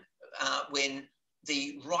time when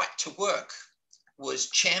the right to work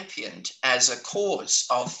was championed as a cause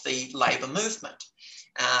of the labour movement.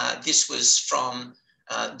 This was from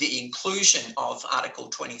the inclusion of Article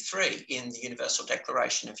 23 in the Universal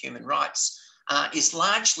Declaration of Human Rights is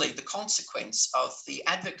largely the consequence of the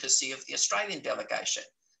advocacy of the Australian delegation,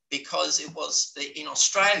 because it was in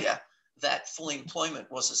Australia that full employment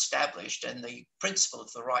was established and the principle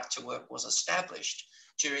of the right to work was established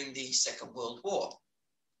during the Second World War.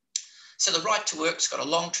 So the right to work's got a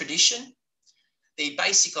long tradition. The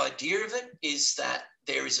basic idea of it is that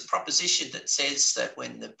there is a proposition that says that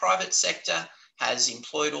when the private sector has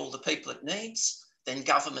employed all the people it needs, then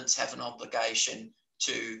governments have an obligation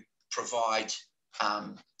to provide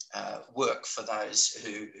work for those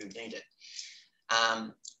who need it.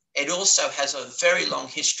 It also has a very long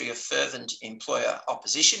history of fervent employer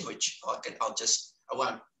opposition, which I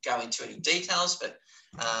won't go into any details, but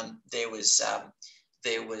there was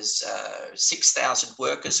 6,000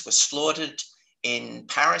 workers were slaughtered in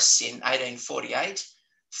Paris in 1848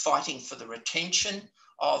 fighting for the retention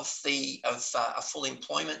of a full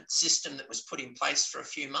employment system that was put in place for a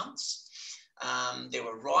few months. There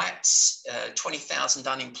were riots. 20,000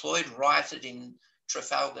 unemployed rioted in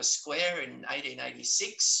Trafalgar Square in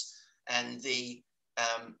 1886, and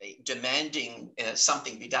demanding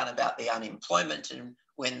something be done about the unemployment. And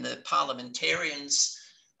when the parliamentarians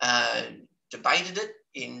debated it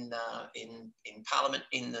in Parliament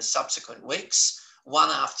in the subsequent weeks, one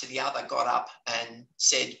after the other got up and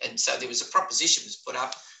said, and so there was a proposition was put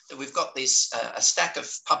up that we've got this a stack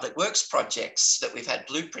of public works projects that we've had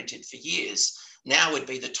blueprinted for years. Now would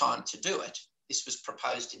be the time to do it. This was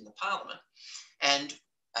proposed in the Parliament, and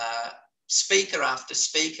speaker after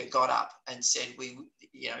speaker got up and said,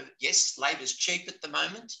 yes, Labor's cheap at the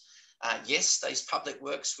moment. Yes, these public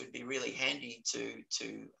works would be really handy to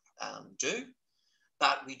do,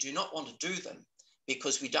 but we do not want to do them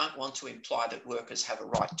because we don't want to imply that workers have a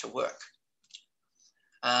right to work.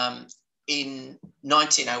 In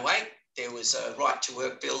 1908, there was a right to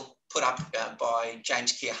work bill put up by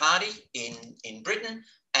James Keir Hardie in Britain,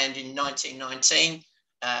 and in 1919,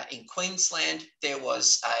 in Queensland, there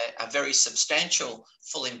was a very substantial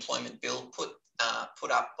full employment bill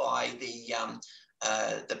put up by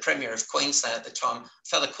the Premier of Queensland at the time, a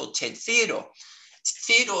fellow called Ted Theodore.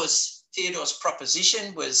 Theodore's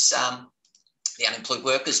proposition was the Unemployed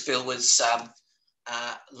Workers Bill was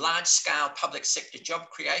large-scale public sector job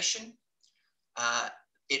creation.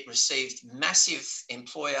 It received massive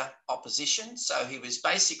employer opposition. So he was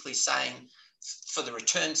basically saying for the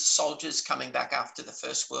returned soldiers coming back after the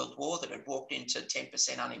First World War that had walked into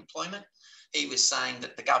 10% unemployment, he was saying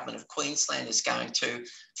that the government of Queensland is going to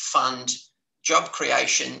fund job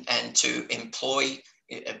creation and to employ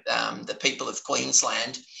the people of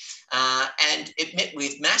Queensland. And it met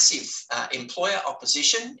with massive employer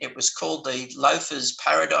opposition. It was called the Loafers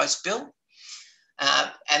Paradise Bill.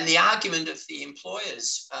 And the argument of the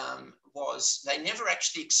employers was they never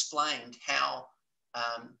actually explained how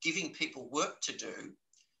giving people work to do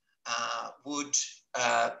would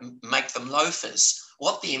make them loafers.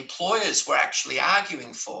 What the employers were actually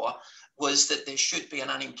arguing for was that there should be an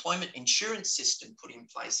unemployment insurance system put in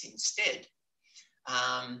place instead,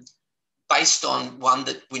 based on one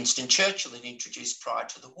that Winston Churchill had introduced prior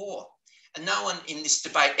to the war. And no one in this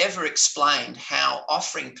debate ever explained how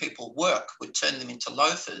offering people work would turn them into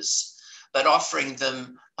loafers, but offering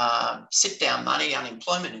them sit-down money,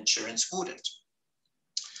 unemployment insurance, wouldn't.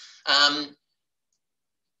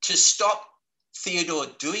 To stop Theodore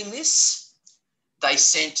doing this, they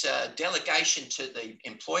sent a delegation to the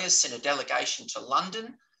employers, sent a delegation to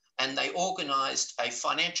London, and they organised a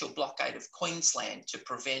financial blockade of Queensland to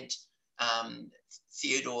prevent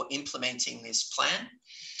Theodore implementing this plan.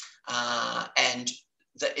 And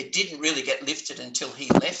it didn't really get lifted until he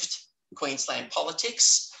left Queensland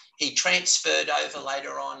politics. He transferred over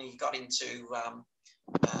later on, he got into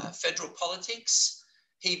federal politics.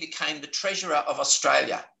 He became the Treasurer of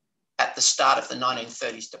Australia at the start of the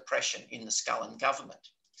 1930s Depression in the Scullin government.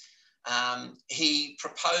 He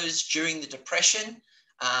proposed during the Depression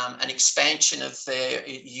an expansion of the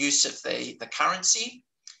use of the currency.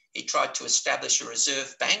 He tried to establish a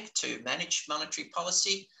reserve bank to manage monetary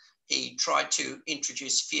policy. He tried to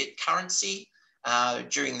introduce fiat currency.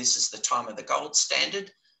 During this is the time of the gold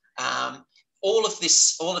standard. All of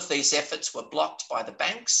these efforts were blocked by the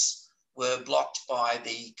banks, were blocked by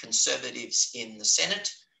the Conservatives in the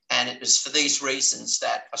Senate, and it was for these reasons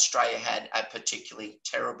that Australia had a particularly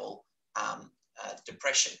terrible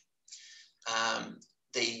depression.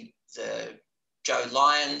 Joe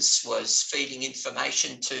Lyons was feeding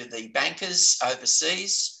information to the bankers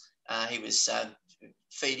overseas. He was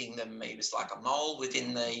feeding them, he was like a mole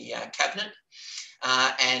within the cabinet.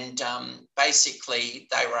 Basically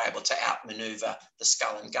they were able to outmaneuver the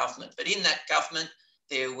Scullin government. But in that government,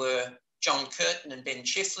 there were John Curtin and Ben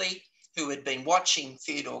Chifley, who had been watching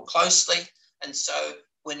Theodore closely. And so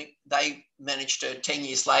when they managed to, 10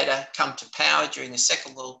 years later, come to power during the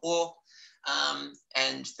Second World War,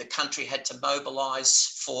 and the country had to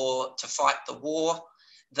mobilise to fight the war,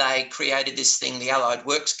 they created this thing, the Allied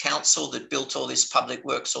Works Council, that built all this public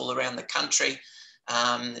works all around the country,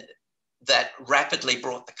 that rapidly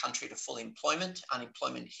brought the country to full employment.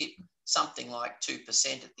 Unemployment hit something like 2%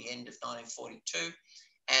 at the end of 1942.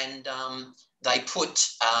 And they put,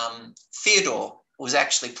 Theodore was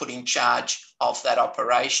actually put in charge of that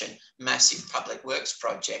operation, massive public works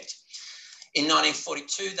project. In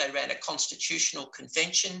 1942, they ran a constitutional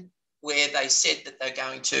convention where they said that they're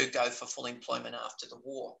going to go for full employment after the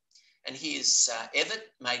war. And here's Evatt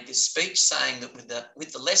made this speech saying that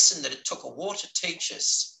with the lesson that it took a war to teach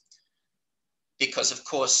us, because of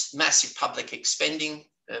course, massive public spending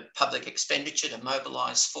public expenditure to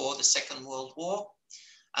mobilise for the Second World War.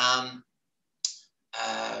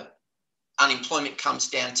 Unemployment comes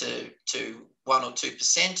down to 1 or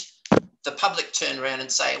 2%. The public turn around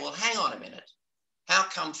and say, well, hang on a minute. How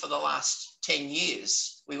come for the last 10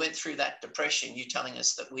 years we went through that depression, you telling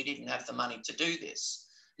us that we didn't have the money to do this?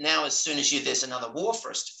 Now, as soon as there's another war for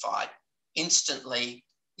us to fight, instantly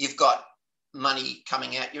you've got money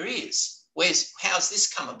coming out your ears. How's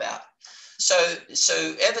this come about? So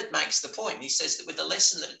Evatt makes the point. He says that with the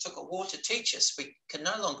lesson that it took a war to teach us, we can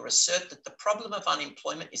no longer assert that the problem of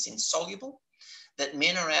unemployment is insoluble, that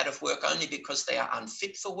men are out of work only because they are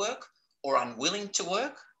unfit for work or unwilling to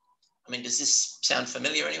work. I mean, does this sound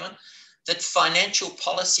familiar, anyone? That financial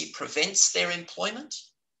policy prevents their employment,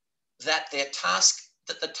 that the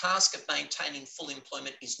task of maintaining full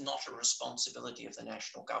employment is not a responsibility of the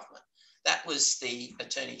national government. That was the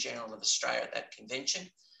Attorney General of Australia at that convention.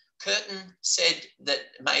 Curtin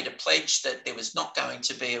made a pledge that there was not going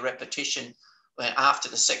to be a repetition after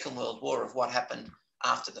the Second World War of what happened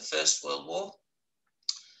after the First World War.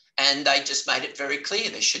 And they just made it very clear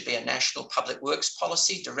there should be a national public works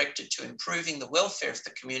policy directed to improving the welfare of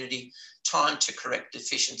the community, timed to correct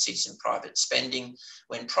deficiencies in private spending.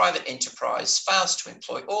 When private enterprise fails to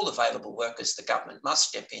employ all available workers, the government must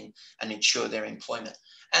step in and ensure their employment.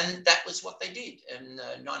 And that was what they did. In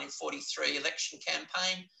the 1943 election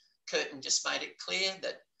campaign, Curtin just made it clear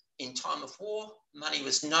that in time of war, money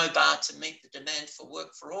was no bar to meet the demand for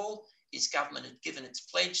work for all. His government had given its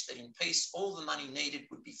pledge that in peace, all the money needed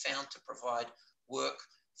would be found to provide work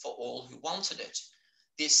for all who wanted it.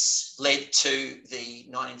 This led to the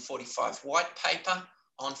 1945 White Paper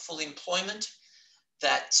on full employment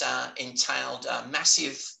that entailed a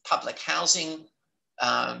massive public housing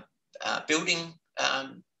building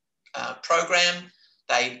program.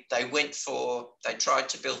 They tried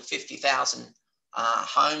to build 50,000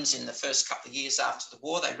 homes in the first couple of years after the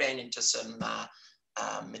war. They ran into some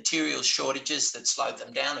material shortages that slowed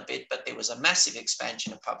them down a bit, but there was a massive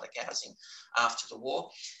expansion of public housing after the war.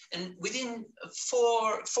 And within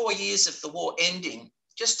four years of the war ending,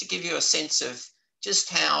 just to give you a sense of just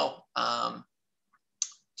how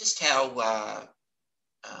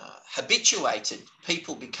habituated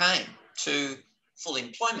people became to full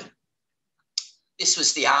employment. This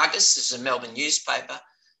was the Argus, this is a Melbourne newspaper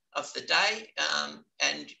of the day,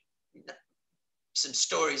 and some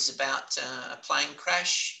stories about a plane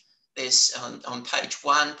crash. There's on page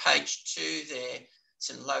 1, page 2, there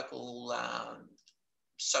some local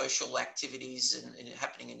social activities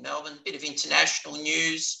happening in Melbourne. A bit of international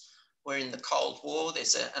news. We're in the Cold War.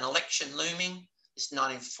 There's an election looming. It's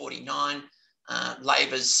 1949.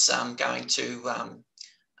 Labor's going to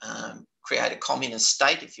create a communist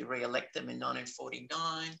state if you re-elect them in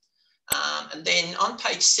 1949. And then on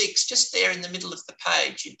page 6, just there in the middle of the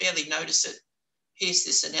page, you'd barely notice it. Here's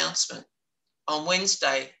this announcement. On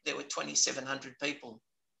Wednesday, there were 2,700 people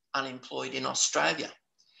unemployed in Australia.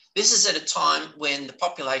 This is at a time when the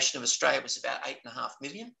population of Australia was about 8.5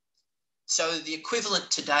 million. So the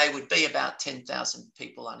equivalent today would be about 10,000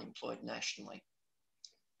 people unemployed nationally.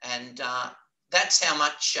 And that's how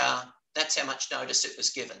much notice it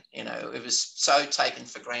was given. You know, it was so taken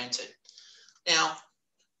for granted. Now,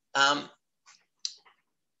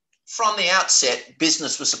 from the outset,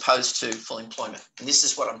 business was opposed to full employment. And this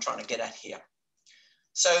is what I'm trying to get at here.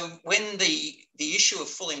 So when the issue of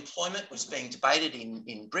full employment was being debated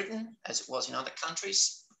in Britain, as it was in other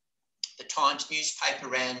countries, the Times newspaper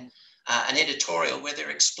ran an editorial where they're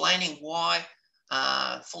explaining why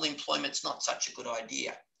full employment's not such a good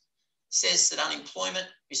idea. It says that unemployment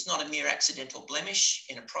is not a mere accidental blemish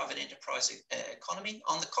in a private enterprise economy.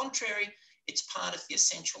 On the contrary, it's part of the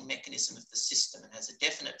essential mechanism of the system and has a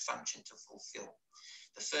definite function to fulfill.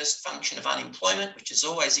 The first function of unemployment, which has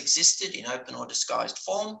always existed in open or disguised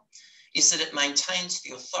form, is that it maintains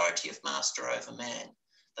the authority of master over man.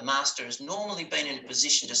 The master has normally been in a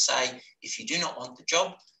position to say, if you do not want the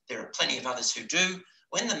job, there are plenty of others who do.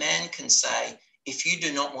 When the man can say, if you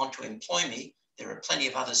do not want to employ me, there are plenty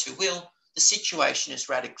of others who will, the situation is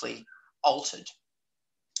radically altered.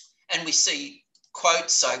 And we see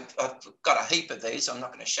quotes. I've got a heap of these. I'm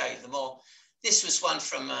not going to show you them all. This was one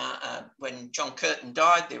from when John Curtin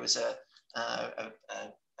died. There was an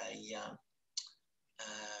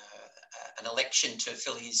election to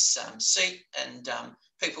fill his seat, and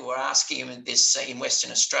people were asking him this in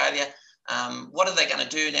Western Australia, what are they going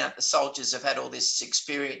to do now that the soldiers have had all this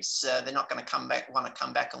experience? They're not going to want to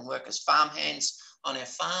come back and work as farmhands on our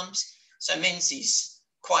farms. So Menzies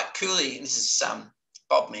quite coolly, and this is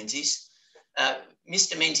Bob Menzies,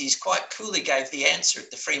 Mr. Menzies quite coolly gave the answer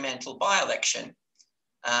at the Fremantle by-election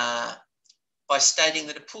by by stating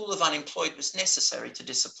that a pool of unemployed was necessary to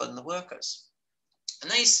discipline the workers. And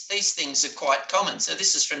these things are quite common. So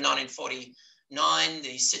this is from 1949,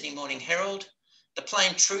 the Sydney Morning Herald. The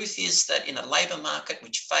plain truth is that in a labour market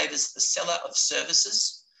which favours the seller of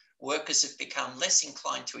services, workers have become less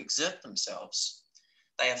inclined to exert themselves.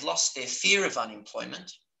 They have lost their fear of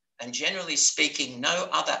unemployment, and generally speaking, no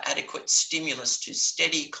other adequate stimulus to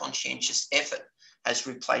steady, conscientious effort has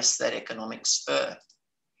replaced that economic spur.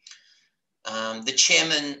 The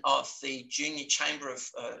chairman of the junior chamber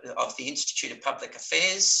of the Institute of Public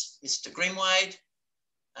Affairs, Mr. Grimwade,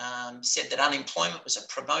 said that unemployment was a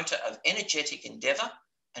promoter of energetic endeavour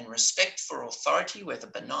and respect for authority, whether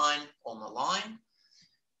benign or malign.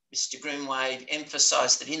 Mr. Grimwade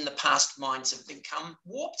emphasised that in the past minds have become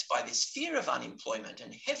warped by this fear of unemployment,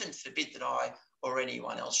 and heaven forbid that I or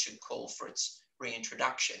anyone else should call for its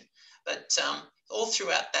reintroduction. But all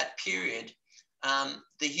throughout that period,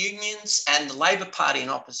 the unions and the Labor Party in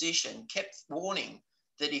opposition kept warning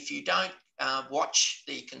that if you don't watch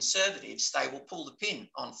the Conservatives, they will pull the pin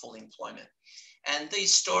on full employment. And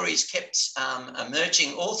these stories kept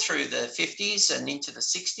emerging all through the 50s and into the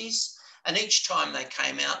 60s. And each time they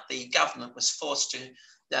came out, the government was forced to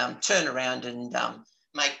turn around and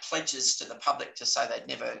make pledges to the public to say they'd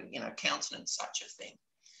never, countenance such a thing.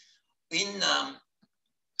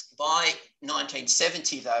 By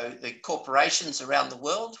 1970, though, the corporations around the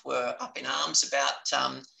world were up in arms about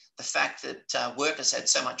the fact that workers had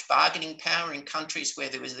so much bargaining power in countries where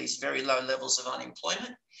there was these very low levels of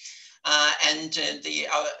unemployment.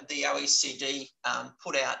 The OECD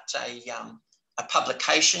put out a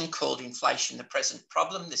publication called Inflation, the Present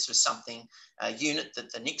Problem. This was a unit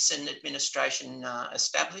that the Nixon administration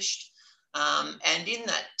established. And in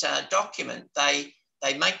that document,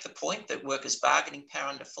 they make the point that workers' bargaining power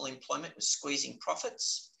under full employment was squeezing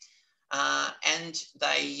profits. And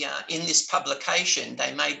in this publication,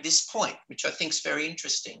 they made this point, which I think is very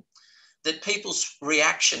interesting, that people's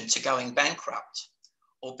reaction to going bankrupt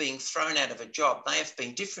or being thrown out of a job may have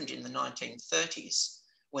been different in the 1930s,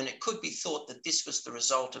 when it could be thought that this was the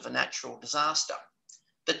result of a natural disaster.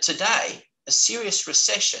 But today, a serious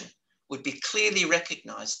recession would be clearly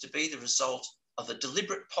recognised to be the result of a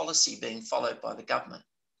deliberate policy being followed by the government.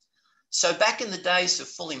 So back in the days of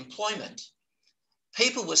full employment,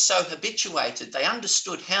 people were so habituated, they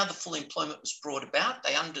understood how the full employment was brought about.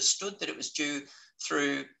 They understood that it was due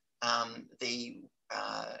through the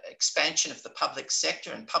expansion of the public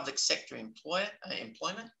sector and public sector employment.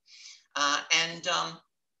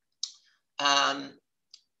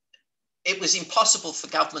 It was impossible for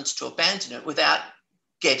governments to abandon it without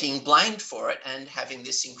getting blamed for it and having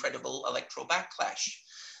this incredible electoral backlash.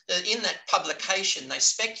 In that publication, they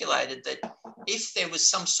speculated that if there was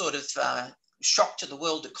some sort of shock to the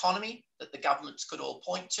world economy that the governments could all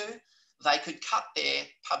point to, they could cut their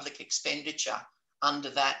public expenditure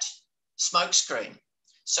under that smokescreen.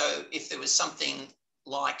 So if there was something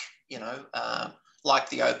like, like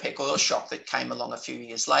the OPEC oil shock that came along a few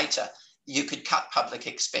years later, you could cut public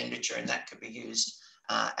expenditure and that could be used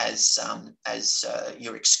as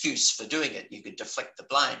your excuse for doing it. You could deflect the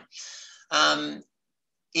blame.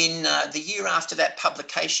 In the year after that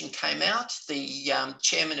publication came out, the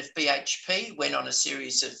chairman of BHP went on a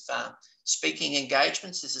series of speaking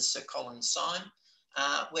engagements. This is Sir Colin Syme,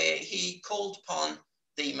 where he called upon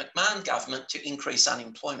the McMahon government to increase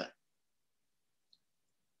unemployment.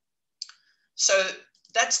 So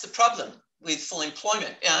that's the problem with full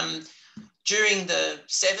employment. During the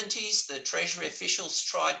 70s, the Treasury officials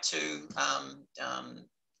tried to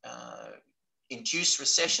induce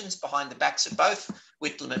recessions behind the backs of both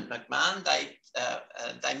Whitlam and McMahon.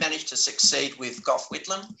 They managed to succeed with Gough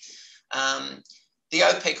Whitlam. The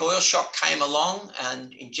OPEC oil shock came along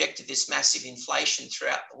and injected this massive inflation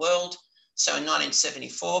throughout the world. So in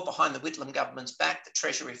 1974, behind the Whitlam government's back, the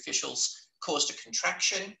Treasury officials caused a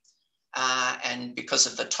contraction. And because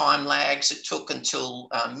of the time lags, it took until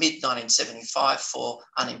mid-1975 for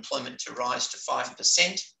unemployment to rise to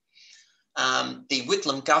 5%. The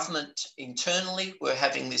Whitlam government internally were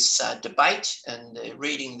having this debate, and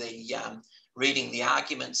reading the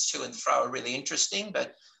arguments to and fro are really interesting,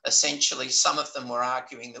 but essentially some of them were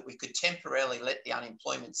arguing that we could temporarily let the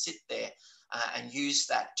unemployment sit there and use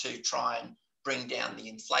that to try and bring down the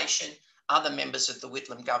inflation. Other members of the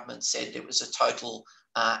Whitlam government said it was a total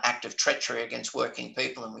act of treachery against working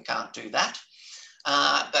people and we can't do that.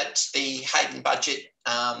 But the Hayden budget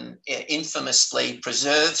infamously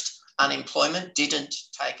preserved unemployment, didn't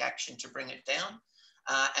take action to bring it down.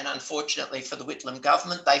 And unfortunately for the Whitlam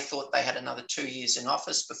government, they thought they had another 2 years in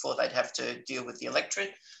office before they'd have to deal with the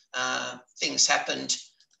electorate. Things happened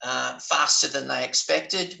faster than they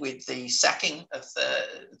expected with the sacking of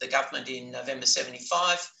the government in November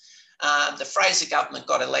 75. The Fraser government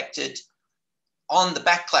got elected on the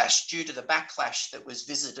backlash, due to the backlash that was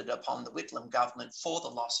visited upon the Whitlam government for the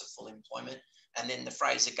loss of full employment. And then the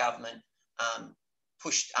Fraser government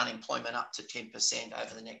pushed unemployment up to 10%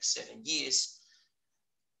 over the next 7 years.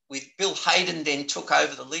 With Bill Hayden then took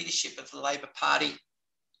over the leadership of the Labor Party,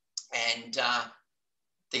 and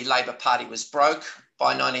the Labor Party was broke by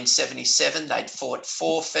 1977. They'd fought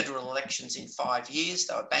 4 federal elections in 5 years.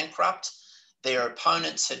 They were bankrupt. Their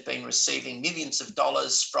opponents had been receiving millions of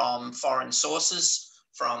dollars from foreign sources,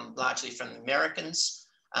 largely from the Americans,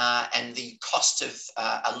 and the cost of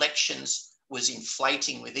elections was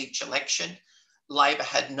inflating with each election. Labor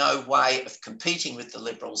had no way of competing with the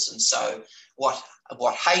Liberals, and so what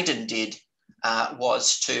Hayden did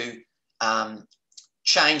was to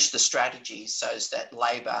change the strategy so that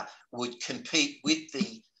Labor would compete with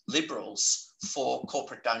the Liberals for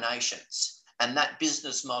corporate donations. And that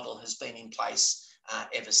business model has been in place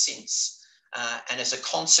ever since. And as a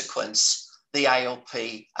consequence, the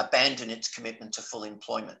ALP abandoned its commitment to full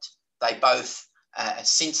employment. They both,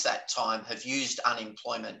 since that time, have used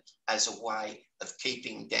unemployment as a way of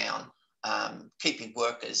keeping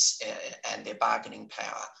workers and their bargaining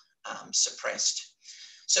power suppressed.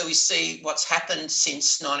 So we see what's happened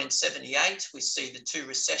since 1978. We see the 2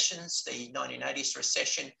 recessions, the 1980s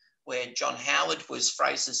recession, where John Howard was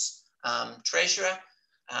Fraser's treasurer,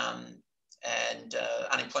 and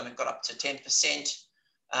unemployment got up to 10%.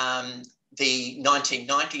 The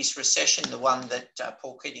 1990s recession, the one that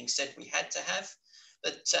Paul Keating said we had to have,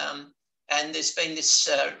 and there's been this,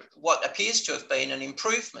 what appears to have been an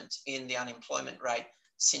improvement in the unemployment rate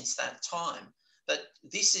since that time. But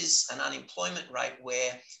this is an unemployment rate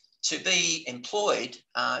where to be employed,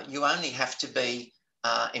 you only have to be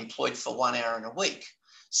employed for 1 hour in a week.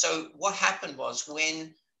 So what happened was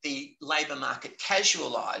when the labour market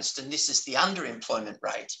casualised, and this is the underemployment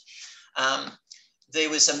rate, there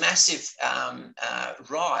was a massive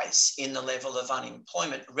rise in the level of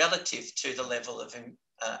unemployment relative to the level of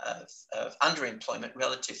underemployment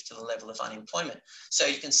relative to the level of unemployment. So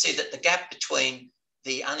you can see that the gap between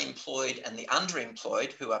the unemployed and the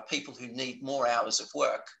underemployed, who are people who need more hours of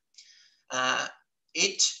work,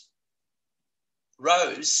 it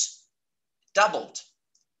doubled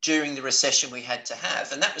during the recession we had to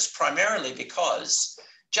have. And that was primarily because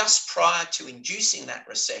just prior to inducing that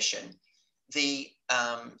recession, the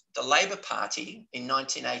Labor Party in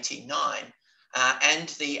 1989 and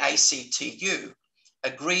the ACTU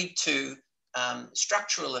agreed to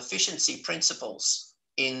structural efficiency principles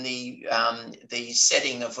in the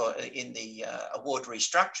setting of in the award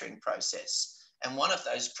restructuring process. And one of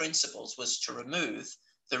those principles was to remove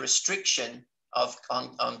the restriction of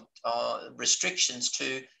restrictions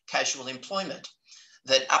to casual employment.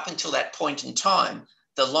 That up until that point in time,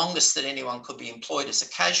 the longest that anyone could be employed as a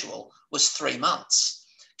casual was 3 months.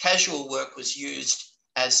 Casual work was used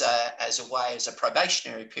as a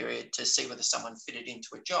probationary period to see whether someone fitted into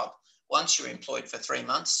a job. Once you're employed for 3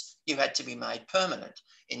 months, you had to be made permanent.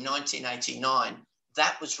 In 1989,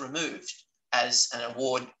 that was removed as an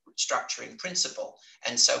award structuring principle.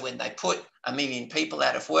 And so when they put 1 million people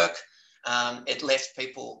out of work, it left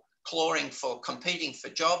people clawing for competing for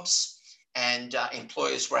jobs, and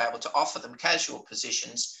employers were able to offer them casual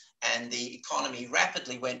positions, and the economy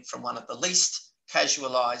rapidly went from one of the least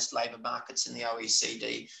casualised labour markets in the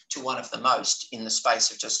OECD to one of the most in the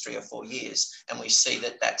space of just 3 or 4 years. And we see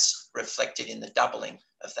that that's reflected in the doubling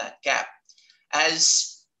of that gap.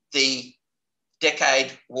 As the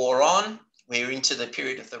decade wore on, we're into the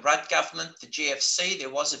period of the Rudd government, the GFC, there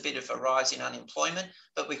was a bit of a rise in unemployment,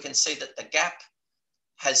 but we can see that the gap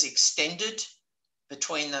has extended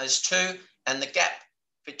between those two, and the gap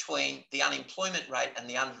between the unemployment rate and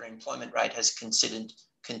the underemployment rate has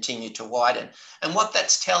continued to widen. And what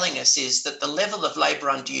that's telling us is that the level of labour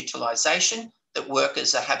underutilisation that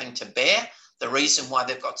workers are having to bear, the reason why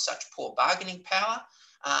they've got such poor bargaining power,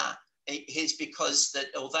 is because that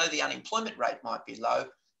although the unemployment rate might be low,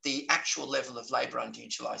 the actual level of labour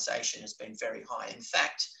underutilisation has been very high. In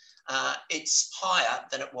fact, it's higher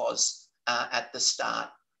than it was at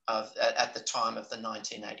the time of the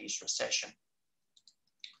 1980s recession.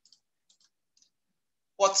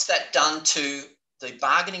 What's that done to the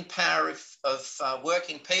bargaining power of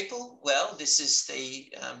working people? Well, this is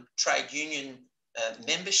the trade union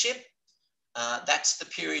membership. That's the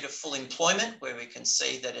period of full employment where we can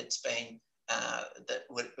see that it's been, that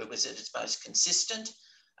it was at its most consistent.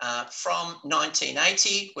 From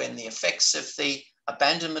 1980, when the effects of the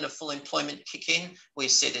abandonment of full employment kick in, we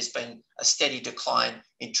see there's been a steady decline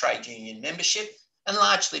in trade union membership. and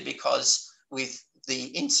largely because with the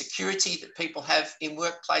insecurity that people have in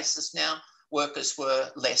workplaces now, workers were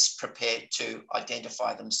less prepared to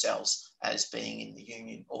identify themselves as being in the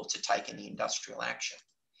union or to take any industrial action.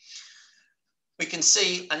 We can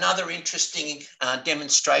see another interesting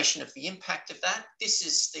demonstration of the impact of that. This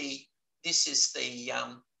is the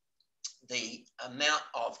amount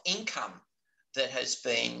of income that has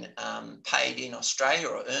been paid in Australia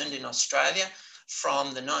or earned in Australia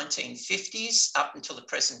from the 1950s up until the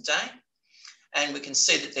present day. And we can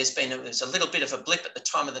see that there's a little bit of a blip at the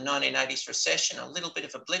time of the 1980s recession, a little bit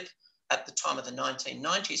of a blip at the time of the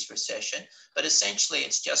 1990s recession, but essentially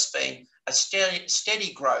it's just been a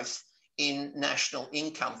steady growth in national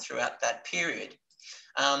income throughout that period.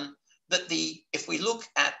 But if we look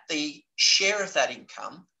at the share of that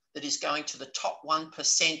income that is going to the top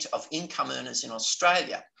 1% of income earners in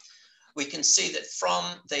Australia, we can see that from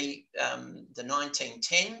the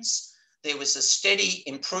 1910s, there was a steady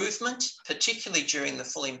improvement, particularly during the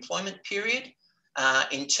full employment period,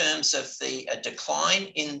 in terms of the decline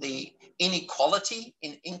in the inequality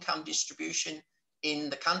in income distribution in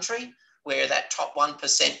the country, where that top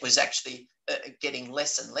 1% was actually getting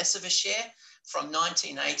less and less of a share. From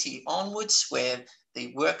 1980 onwards, where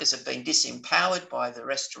the workers have been disempowered by the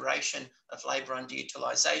restoration of labour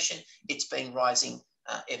underutilisation, it's been rising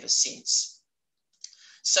ever since.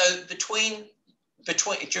 So during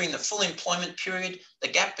the full employment period, the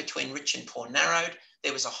gap between rich and poor narrowed.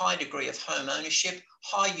 There was a high degree of home ownership,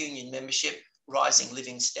 high union membership, rising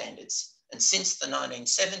living standards. And since the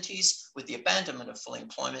 1970s, with the abandonment of full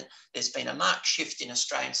employment, there's been a marked shift in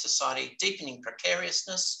Australian society, deepening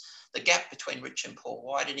precariousness, the gap between rich and poor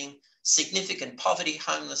widening, significant poverty,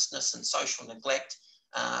 homelessness and social neglect,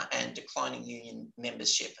 and declining union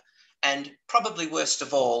membership. And probably worst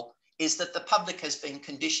of all is that the public has been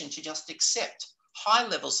conditioned to just accept high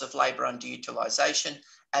levels of labour underutilisation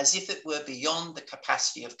as if it were beyond the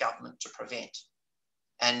capacity of government to prevent.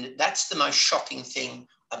 And that's the most shocking thing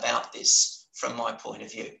about this from my point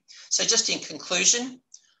of view. So just in conclusion,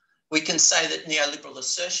 we can say that neoliberal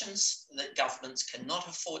assertions that governments cannot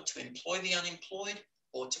afford to employ the unemployed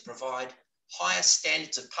or to provide higher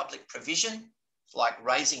standards of public provision, like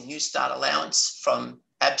raising New Start allowance from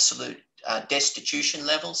absolute destitution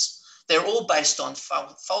levels, they're all based on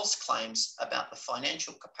false claims about the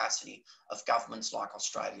financial capacity of governments like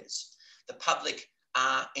Australia's. The public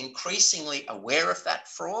are increasingly aware of that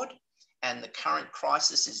fraud, and the current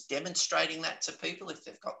crisis is demonstrating that to people if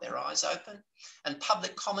they've got their eyes open. And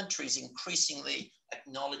public commentary is increasingly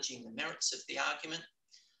acknowledging the merits of the argument.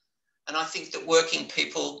 And I think that working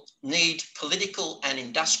people need political and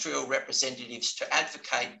industrial representatives to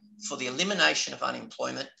advocate for the elimination of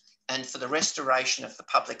unemployment and for the restoration of the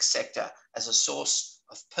public sector as a source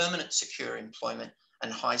of permanent secure employment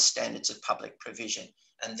and high standards of public provision,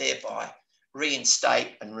 and thereby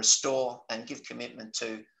reinstate and restore and give commitment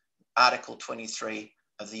to Article 23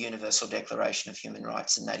 of the Universal Declaration of Human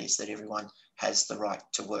Rights, and that is that everyone has the right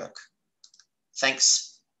to work.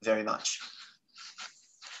 Thanks very much.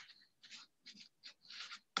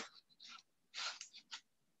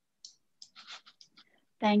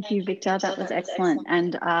 Thank you, Victor. That was excellent.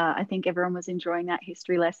 And I think everyone was enjoying that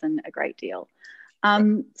history lesson a great deal.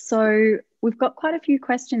 So we've got quite a few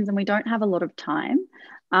questions and we don't have a lot of time.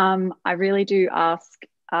 I really do ask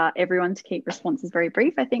everyone to keep responses very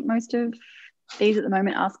brief. I think most of these at the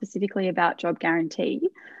moment are specifically about job guarantee.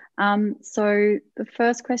 So the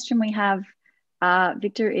first question we have,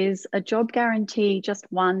 Victor, is a job guarantee just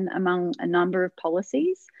one among a number of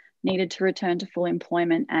policies needed to return to full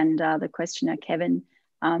employment? And the questioner, Kevin,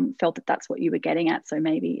 felt that that's what you were getting at. So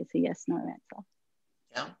maybe it's a yes, no answer.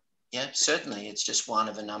 Yeah, certainly. It's just one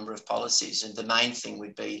of a number of policies. And the main thing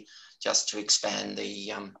would be just to expand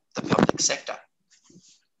the public sector.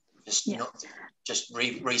 Just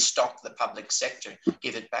restock the public sector,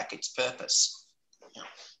 give it back its purpose. Yeah.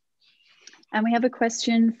 And we have a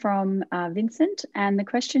question from Vincent. And the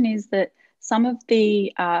question is that some of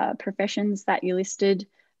the professions that you listed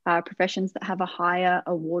are professions that have a higher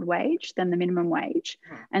award wage than the minimum wage.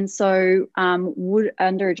 And so would,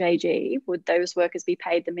 under a JG, would those workers be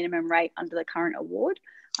paid the minimum rate under the current award,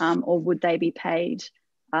 or would they be paid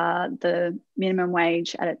the minimum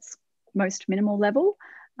wage at its most minimal level?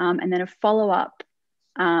 And then a follow-up,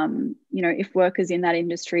 if workers in that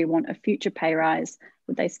industry want a future pay rise,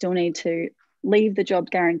 would they still need to leave the job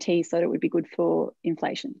guarantee so that it would be good for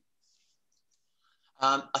inflation?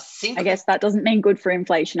 I guess that doesn't mean good for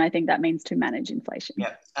inflation. I think that means to manage inflation.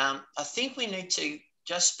 Yeah, I think we need to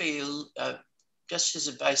just be, just as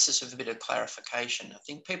a basis of a bit of clarification, I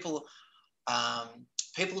think people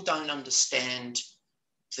don't understand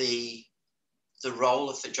the the role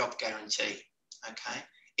of the job guarantee, okay?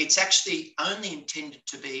 It's actually only intended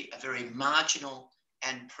to be a very marginal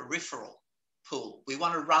and peripheral pool. We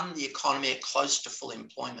want to run the economy at close to full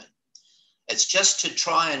employment. It's just to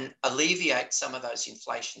try and alleviate some of those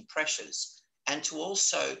inflation pressures and to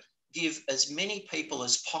also give as many people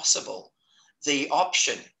as possible the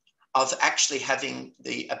option of actually having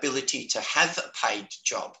the ability to have a paid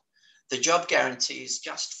job. The job guarantee is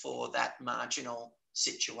just for that marginal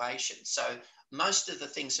situation. So most of the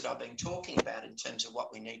things that I've been talking about in terms of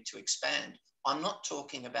what we need to expand, I'm not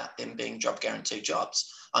talking about them being job guarantee jobs.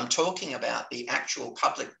 I'm talking about the actual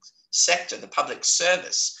public sector, the public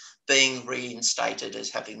service being reinstated as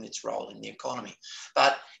having its role in the economy.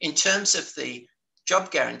 But in terms of the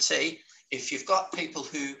job guarantee, if you've got people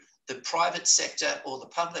who the private sector or the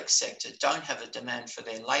public sector don't have a demand for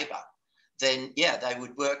their labour, then yeah, they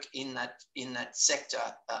would work in that sector,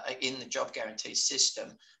 in the job guarantee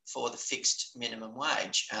system for the fixed minimum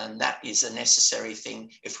wage. And that is a necessary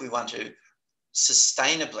thing if we want to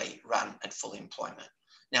sustainably run at full employment.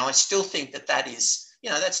 Now, I still think that that is, you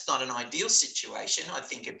know, that's not an ideal situation. I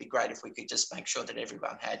think it'd be great if we could just make sure that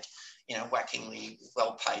everyone had, you know, whackingly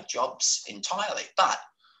well-paid jobs entirely. But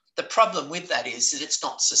the problem with that is that it's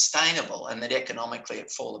not sustainable and that economically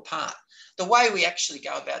it fall apart. The way we actually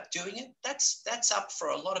go about doing it, that's up for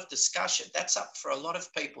a lot of discussion. That's up for a lot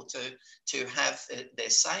of people to have their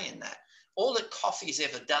say in that. All that Coffee's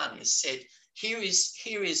ever done is said, here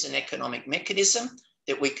is an economic mechanism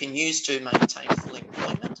that we can use to maintain full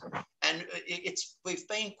employment. And we've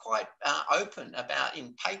been quite open about,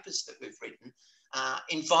 in papers that we've written,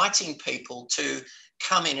 inviting people to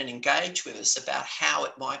come in and engage with us about how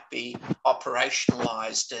it might be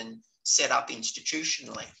operationalised and set up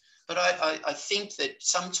institutionally. But I think that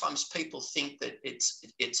sometimes people think that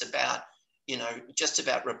it's about, you know, just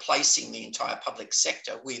about replacing the entire public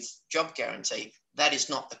sector with job guarantee. That is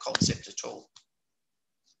not the concept at all.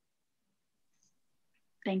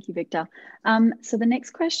 Thank you, Victor. So the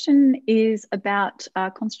next question is about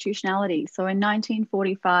constitutionality. So in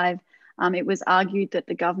 1945, it was argued that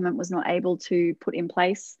the government was not able to put in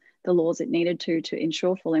place the laws it needed to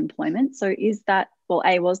ensure full employment. So is that, well,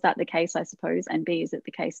 A, was that the case, I suppose, and B, is it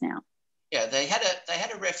the case now? Yeah, they had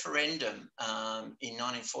a referendum in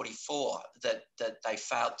 1944 that they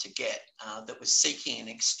failed to get that was seeking an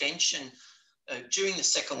extension during the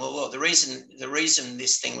Second World War. The reason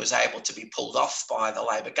this thing was able to be pulled off by the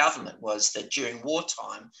Labor government was that during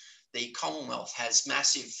wartime, the Commonwealth has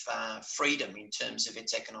massive freedom in terms of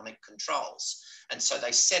its economic controls. And so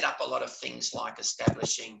they set up a lot of things like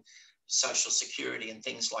establishing social security and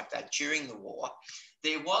things like that during the war.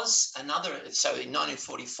 There was another, so in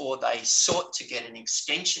 1944, they sought to get an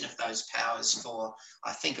extension of those powers for,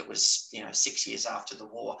 I think it was, 6 years after the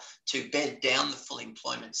war, to bed down the full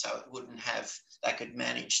employment so it wouldn't have, they could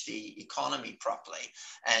manage the economy properly.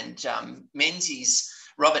 And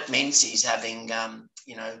Robert Menzies, having,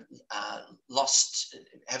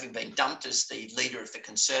 having been dumped as the leader of the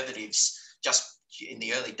Conservatives just in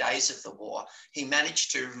the early days of the war, he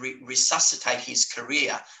managed to resuscitate his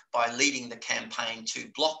career by leading the campaign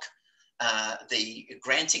to block the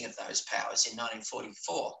granting of those powers in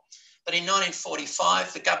 1944. But in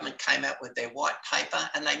 1945, the government came out with their white paper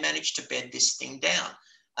and they managed to bed this thing down.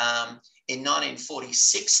 In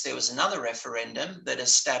 1946, there was another referendum that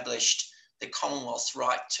established the Commonwealth's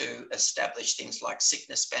right to establish things like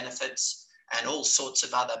sickness benefits and all sorts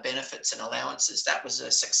of other benefits and allowances. That was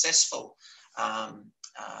a successful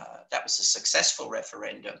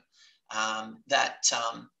referendum that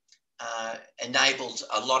enabled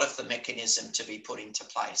a lot of the mechanism to be put into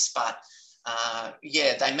place. But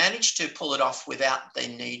they managed to pull it off without the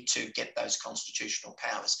need to get those constitutional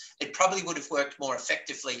powers. It probably would have worked more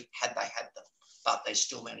effectively had they had them, but they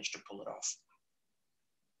still managed to pull it off.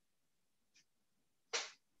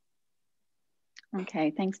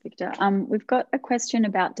 Okay, thanks, Victor. We've got a question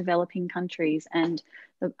about developing countries, and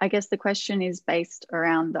I guess the question is based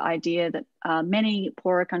around the idea that many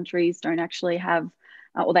poorer countries don't actually have,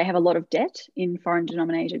 or they have a lot of debt in foreign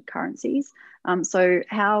denominated currencies. So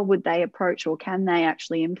how would they approach, or can they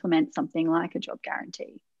actually implement something like a job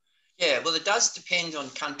guarantee? Yeah, well, it does depend on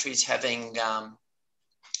countries having,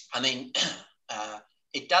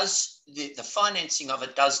 it does, the financing of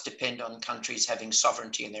it does depend on countries having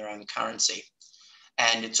sovereignty in their own currency.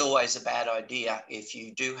 And it's always a bad idea if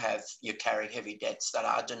you carry heavy debts that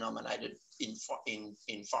are denominated in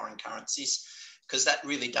foreign currencies, because that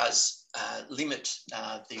really does limit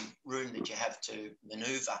the room that you have to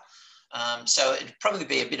manoeuvre. So it'd probably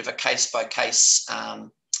be a bit of a case-by-case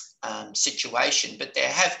situation, but there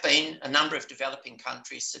have been a number of developing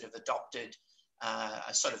countries that have adopted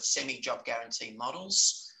sort of semi-job guarantee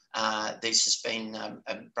models. This has been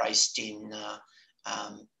embraced in a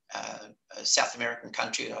South American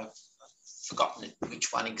country, I've forgotten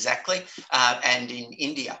which one exactly, and in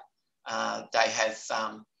India. They have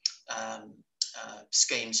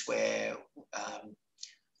schemes where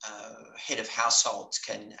head of households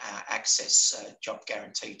can access job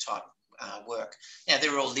guarantee type work. Now,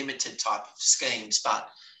 they're all limited type of schemes, but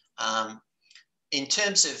in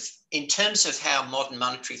terms of how modern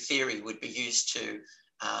monetary theory would be used to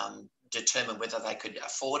determine whether they could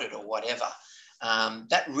afford it or whatever,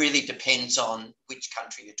 that really depends on which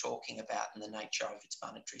country you're talking about and the nature of its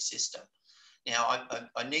monetary system. Now,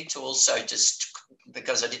 I need to also just,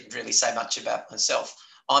 because I didn't really say much about myself,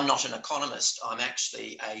 I'm not an economist. I'm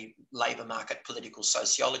actually a labour market political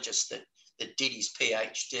sociologist that did his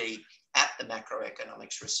PhD at the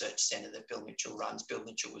Macroeconomics Research Centre that Bill Mitchell runs. Bill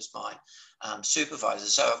Mitchell was my supervisor.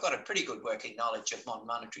 So I've got a pretty good working knowledge of modern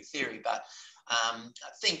monetary theory, but I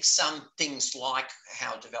think some things like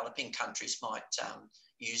how developing countries might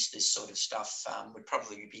use this sort of stuff would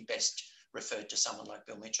probably be best referred to someone like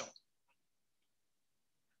Bill Mitchell.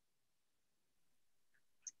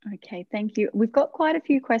 Okay, thank you. We've got quite a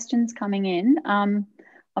few questions coming in.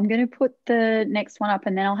 I'm going to put the next one up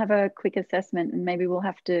and then I'll have a quick assessment and maybe we'll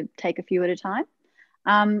have to take a few at a time.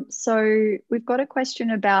 So we've got a question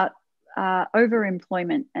about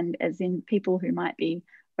overemployment, and as in people who might be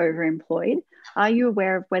overemployed. Are you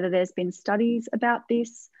aware of whether there's been studies about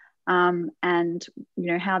this and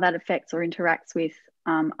how that affects or interacts with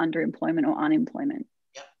underemployment or unemployment?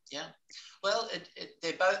 Yeah. Well,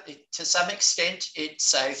 they're both, to some extent,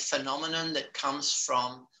 it's a phenomenon that comes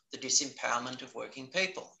from the disempowerment of working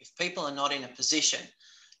people. If people are not in a position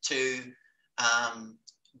to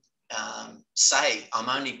say, I'm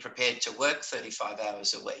only prepared to work 35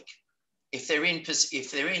 hours a week, if they're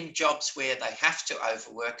in jobs where they have to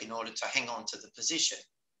overwork in order to hang on to the position,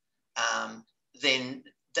 then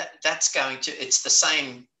that's going to, it's the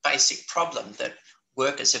same basic problem that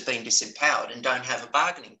workers have been disempowered and don't have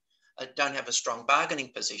a strong bargaining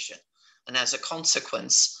position. And as a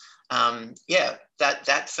consequence,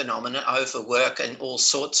 that phenomenon, overwork and all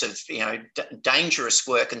sorts of, dangerous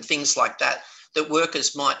work and things like that, that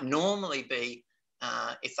workers might normally be,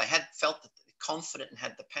 if they had felt that confident and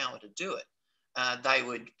had the power to do it, they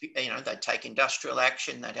would, they'd take industrial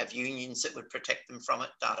action, they'd have unions that would protect them from it,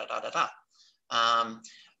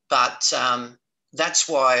 that's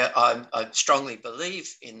why I strongly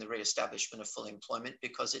believe in the re-establishment of full employment,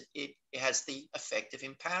 because it has the effect of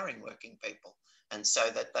empowering working people, and so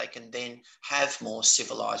that they can then have more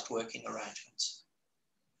civilised working arrangements.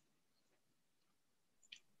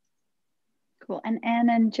 Cool. And Anne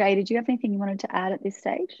and Jay, did you have anything you wanted to add at this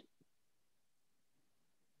stage?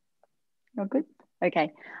 Oh, good.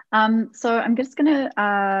 Okay. So I'm just going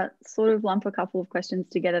to sort of lump a couple of questions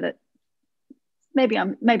together that maybe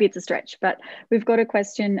it's a stretch, but we've got a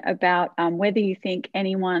question about whether you think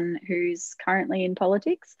anyone who's currently in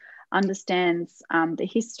politics understands the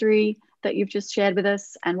history that you've just shared with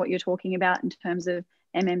us and what you're talking about in terms of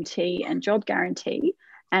MMT and job guarantee.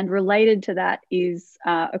 And related to that is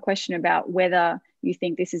a question about whether you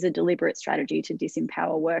think this is a deliberate strategy to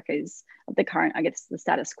disempower workers. The current, I guess, the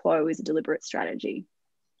status quo is a deliberate strategy.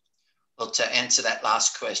 Well, to answer that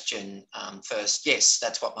last question first, yes,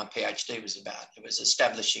 that's what my PhD was about. It was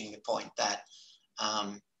establishing the point that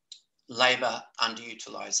labour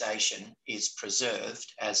underutilisation is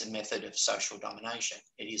preserved as a method of social domination.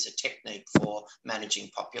 It is a technique for managing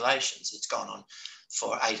populations. It's gone on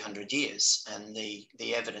for 800 years. And the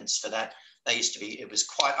evidence for that, it was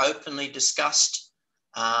quite openly discussed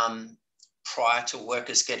prior to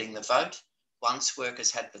workers getting the vote. Once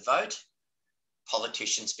workers had the vote,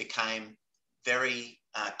 politicians became very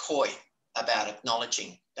coy about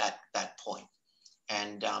acknowledging that point.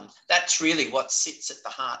 And that's really what sits at the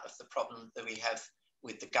heart of the problem that we have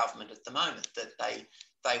with the government at the moment, that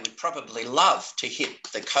they would probably love to hit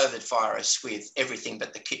the COVID virus with everything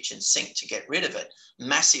but the kitchen sink to get rid of it,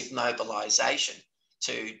 massive mobilisation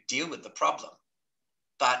to deal with the problem.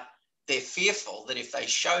 But they're fearful that if they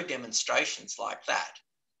show demonstrations like that,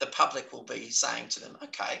 the public will be saying to them,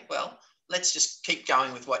 okay, well, let's just keep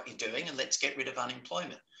going with what you're doing and let's get rid of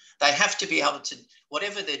unemployment. They have to be able to,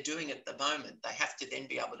 whatever they're doing at the moment, they have to then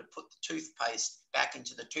be able to put the toothpaste back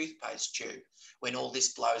into the toothpaste tube when all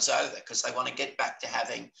this blows over, because they want to get back to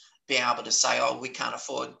being able to say, oh, we can't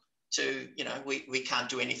afford to, we can't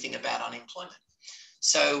do anything about unemployment.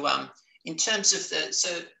 So in terms of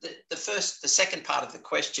the second part of the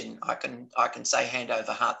question, I can say hand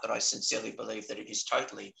over heart that I sincerely believe that it is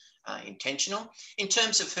totally intentional. In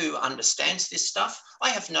terms of who understands this stuff, I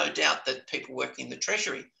have no doubt that people working in the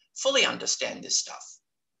Treasury fully understand this stuff.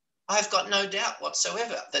 I've got no doubt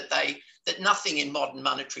whatsoever that nothing in modern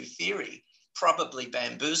monetary theory probably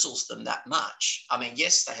bamboozles them that much. I mean,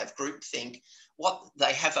 yes, they have groupthink.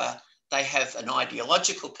 They have an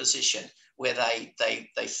ideological position where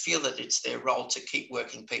they feel that it's their role to keep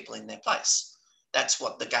working people in their place. That's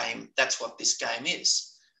what this game is.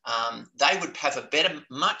 They would have a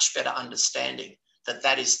much better understanding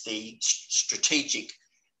that is the strategic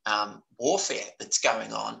warfare that's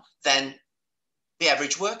going on than the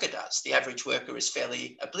average worker does. The average worker is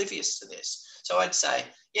fairly oblivious to this. So I'd say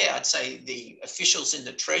the officials in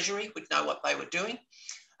the Treasury would know what they were doing.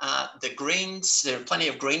 The Greens, there are plenty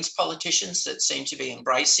of Greens politicians that seem to be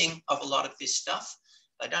embracing of a lot of this stuff.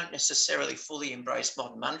 They don't necessarily fully embrace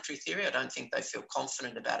modern monetary theory. I don't think they feel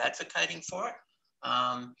confident about advocating for it.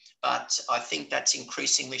 But I think that's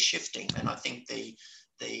increasingly shifting. And I think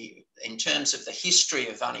in terms of the history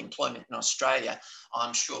of unemployment in Australia,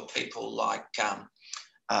 I'm sure people like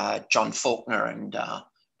John Faulkner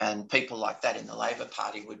and people like that in the Labor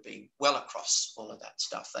Party would be well across all of that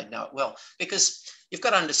stuff. They know it well, because you've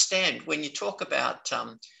got to understand when you talk about,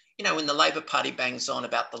 when the Labor Party bangs on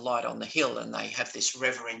about the light on the hill and they have this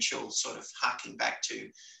reverential sort of harking back to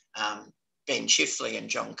Ben Chifley and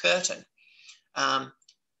John Curtin,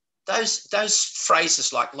 those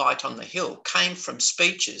phrases like light on the hill came from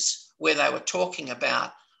speeches where they were talking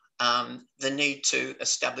about the need to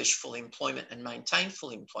establish full employment and maintain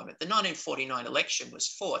full employment. The 1949 election was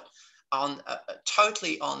fought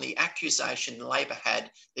totally on the accusation Labor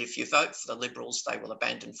had that if you vote for the Liberals, they will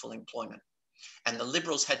abandon full employment. And the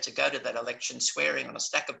Liberals had to go to that election swearing on a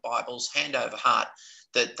stack of Bibles, hand over heart,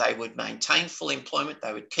 that they would maintain full employment,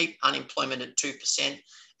 they would keep unemployment at 2%,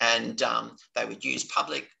 and they would use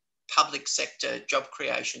public sector job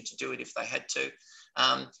creation to do it if they had to.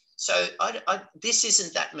 So this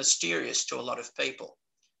isn't that mysterious to a lot of people,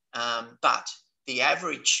 but the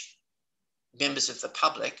average members of the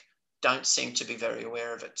public don't seem to be very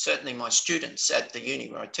aware of it. Certainly my students at the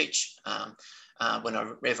uni where I teach,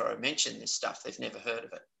 whenever I mention this stuff, they've never heard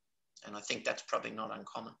of it. And I think that's probably not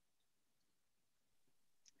uncommon.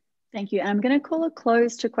 Thank you. And I'm going to call a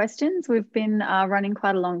close to questions. We've been running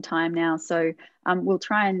quite a long time now, so we'll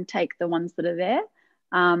try and take the ones that are there.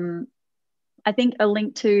 I think a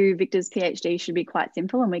link to Victor's PhD should be quite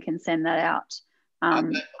simple, and we can send that out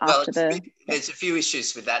after there's a few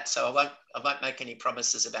issues with that, so I won't make any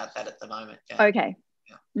promises about that at the moment. Yeah. Okay,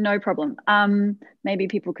 yeah. No problem. Maybe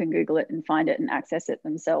people can Google it and find it and access it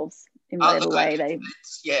themselves in whatever way they...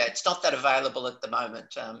 It's not that available at the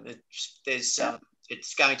moment.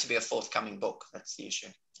 It's going to be a forthcoming book. That's the issue.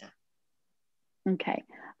 Yeah. Okay.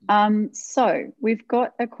 So we've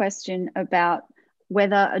got a question about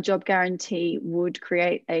whether a job guarantee would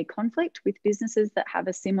create a conflict with businesses that have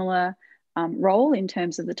a similar role in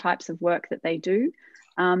terms of the types of work that they do.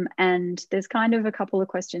 And there's kind of a couple of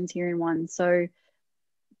questions here in one. So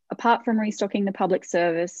apart from restocking the public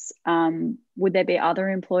service, would there be other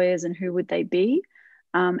employers and who would they be?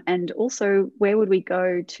 And also, where would we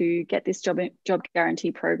go to get this job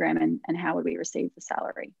guarantee program, and how would we receive the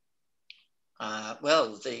salary?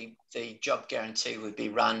 Well, the job guarantee would be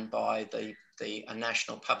run by a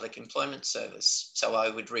national public employment service. So I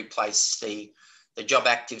would replace the job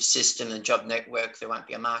active system and job network. There won't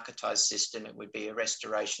be a marketised system. It would be a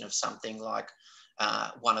restoration of something like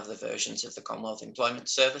one of the versions of the Commonwealth Employment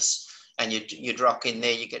Service. And you'd rock in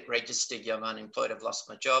there, you get registered, you're unemployed, I've lost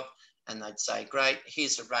my job. And they'd say, great,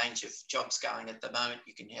 here's a range of jobs going at the moment.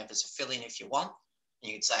 You can have as a fill-in if you want.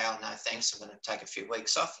 And you'd say, oh, no, thanks, I'm going to take a few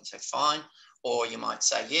weeks off. And say, fine. Or you might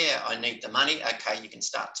say, yeah, I need the money. Okay, you can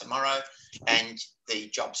start tomorrow. And the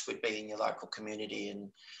jobs would be in your local community.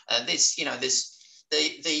 And there's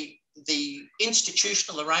the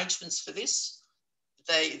institutional arrangements for this.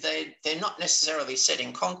 They're not necessarily set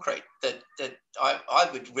in concrete. That I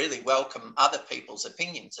would really welcome other people's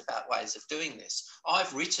opinions about ways of doing this.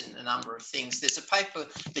 I've written a number of things. There's a paper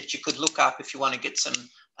that you could look up if you want to get some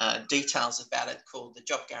details about it, called The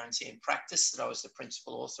Job Guarantee in Practice, that I was the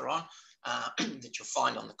principal author on, that you'll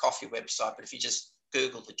find on the Coffee website. But if you just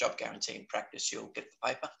Google The Job Guarantee in Practice, you'll get the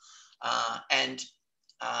paper.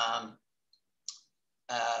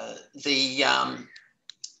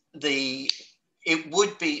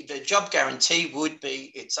 The job guarantee would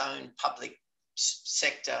be its own public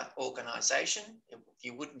sector organisation.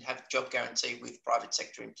 You wouldn't have a job guarantee with private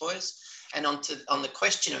sector employers. And on the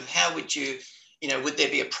question of how would would there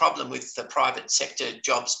be a problem with the private sector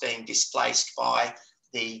jobs being displaced by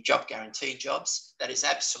the job guarantee jobs? That is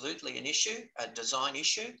absolutely an issue, a design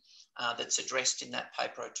issue. that's addressed in that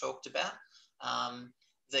paper I talked about.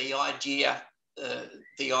 The idea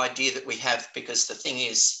that we have, because the thing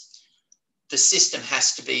is, the system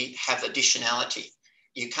has to have additionality.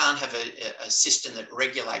 You can't have a system that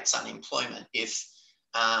regulates unemployment if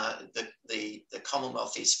the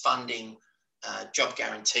Commonwealth is funding job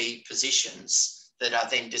guarantee positions that are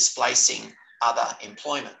then displacing other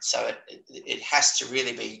employment. So it has to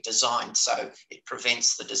really be designed so it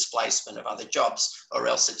prevents the displacement of other jobs, or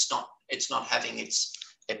else it's not having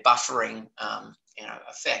a buffering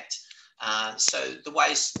effect. So the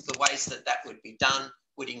ways that would be done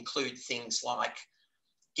would include things like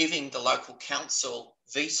giving the local council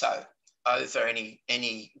veto over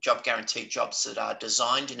any job guarantee jobs that are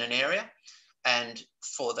designed in an area, and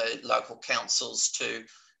for the local councils to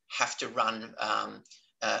have to run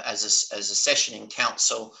as a session in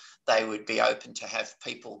council. They would be open to have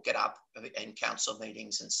people get up in council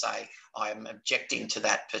meetings and say, I am objecting to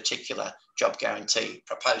that particular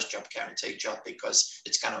proposed job guarantee job, because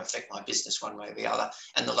it's going to affect my business one way or the other.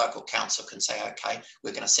 And the local council can say, okay,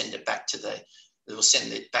 we're going to send it back to we'll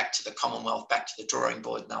send it back to the Commonwealth, back to the drawing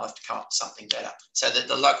board, and they'll have to come up with something better. So that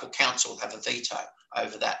the local council will have a veto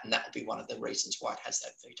over that, and that will be one of the reasons why it has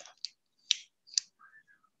that veto.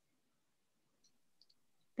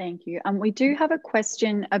 Thank you. We do have a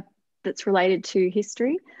question that's related to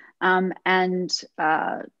history and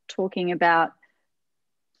talking about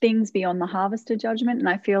things beyond the harvester judgment. And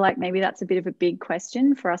I feel like maybe that's a bit of a big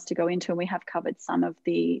question for us to go into, and we have covered some of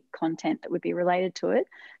the content that would be related to it.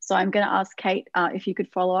 So I'm going to ask Kate if you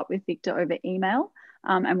could follow up with Victor over email,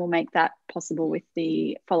 and we'll make that possible with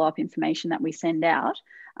the follow-up information that we send out.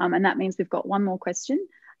 And that means we've got one more question.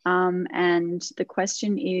 And the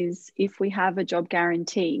question is, if we have a job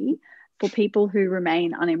guarantee for people who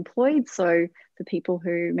remain unemployed, so for people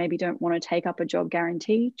who maybe don't want to take up a job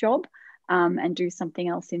guarantee job and do something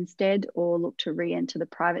else instead, or look to re-enter the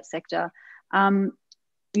private sector,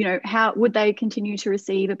 how would they continue to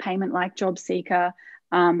receive a payment like job seeker?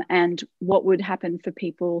 And what would happen for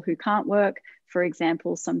people who can't work? For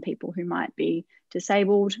example, some people who might be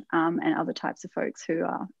disabled and other types of folks who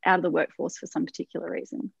are out of the workforce for some particular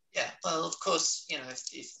reason. Yeah, well, of course,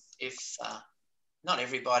 if not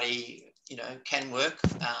everybody, can work,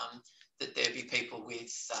 that there be people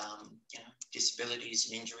with, disabilities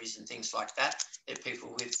and injuries and things like that. There are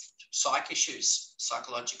people with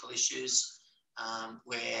psychological issues,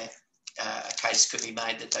 where a case could be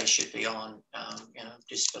made that they should be on,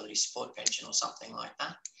 disability support pension or something like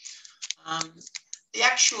that. The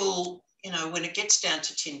actual, when it gets down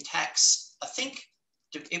to tin tax, I think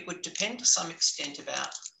it would depend to some extent about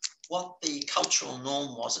what the cultural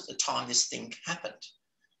norm was at the time this thing happened.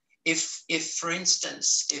 If for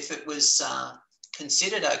instance, if it was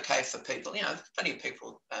considered okay for people, plenty of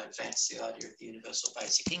people advance the idea of the universal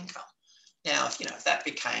basic income. Now, if that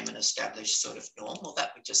became an established sort of norm, well,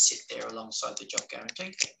 that would just sit there alongside the job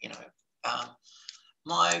guarantee thing,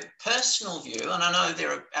 My personal view, and I know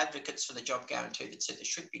there are advocates for the job guarantee that said there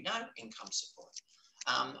should be no income support.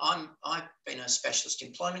 I've been a specialist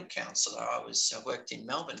employment counsellor. I worked in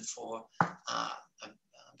Melbourne for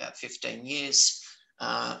about 15 years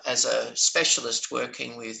as a specialist,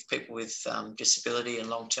 working with people with disability and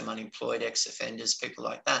long-term unemployed, ex-offenders, people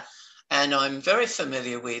like that. And I'm very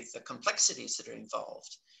familiar with the complexities that are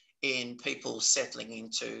involved in people settling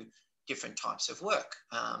into different types of work.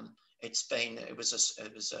 It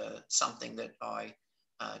was something that I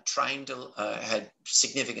had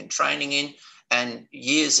significant training in, and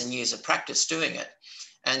years of practice doing it.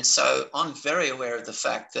 And so I'm very aware of the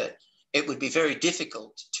fact that it would be very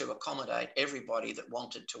difficult to accommodate everybody that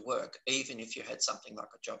wanted to work, even if you had something like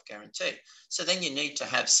a job guarantee. So then you need to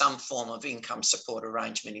have some form of income support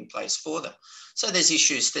arrangement in place for them. So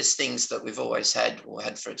there's things that we've always had, or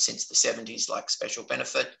had for since the 70s, like special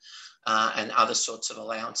benefit and other sorts of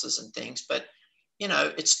allowances and things. But,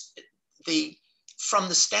 from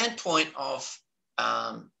the standpoint of,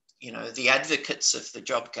 the advocates of the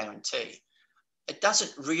job guarantee, it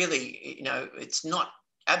doesn't really, it's not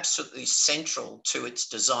absolutely central to its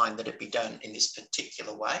design that it be done in this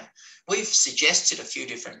particular way. We've suggested a few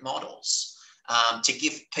different models to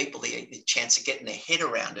give people the chance of getting their head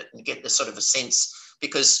around it and get the sort of a sense,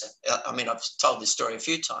 because, I've told this story a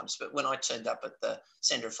few times, but when I turned up at the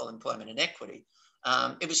Centre for Employment and Equity,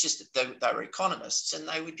 it was just that they were economists, and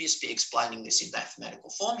they would just be explaining this in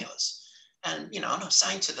mathematical formulas. And, and I was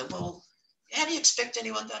saying to them, well, how do you expect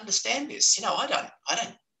anyone to understand this? I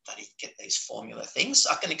don't bloody get these formula things.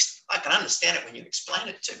 I can understand it when you explain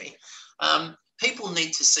it to me. People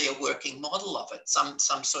need to see a working model of it, some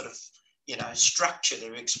sort of, structure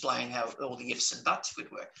to explain how all the ifs and buts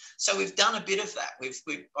would work. So we've done a bit of that.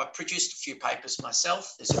 I produced a few papers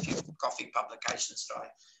myself. There's a few coffee publications that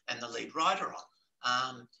I am the lead writer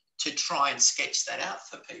on, to try and sketch that out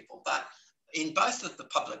for people. But in both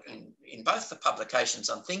the publications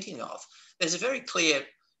I'm thinking of, there's a very clear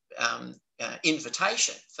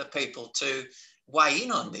invitation for people to weigh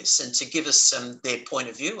in on this and to give us their point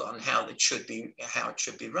of view on how it should be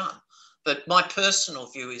run. But my personal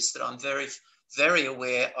view is that I'm very, very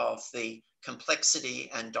aware of the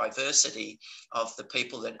complexity and diversity of the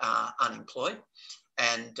people that are unemployed,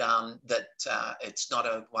 and that it's not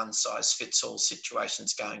a one-size-fits-all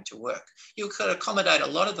situation's going to work. You could accommodate a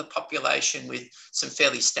lot of the population with some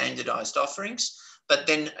fairly standardised offerings, but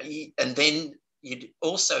then you'd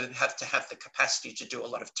also have to have the capacity to do a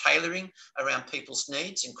lot of tailoring around people's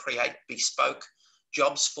needs and create bespoke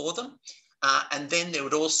jobs for them. And then there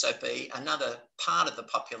would also be another part of the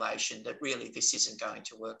population that really this isn't going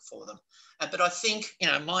to work for them. But I think,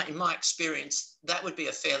 in my experience, that would be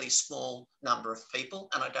a fairly small number of people,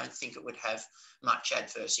 and I don't think it would have much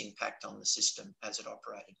adverse impact on the system as it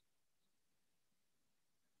operated.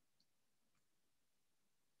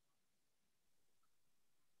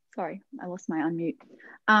 Sorry, I lost my unmute.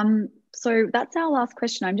 So that's our last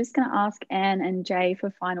question. I'm just going to ask Anne and Jay for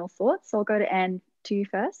final thoughts. So I'll go to Anne, to you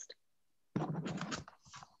first.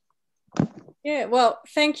 Yeah, well,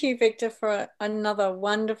 thank you, Victor, for another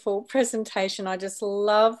wonderful presentation. I just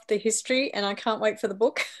love the history and I can't wait for the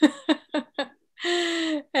book.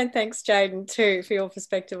 And thanks, Jaden, too, for your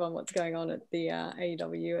perspective on what's going on at the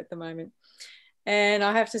AEW at the moment. And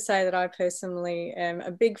I have to say that I personally am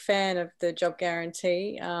a big fan of the job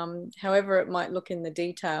guarantee. However it might look in the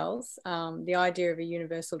details, the idea of a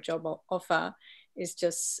universal job offer is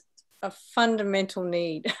just a fundamental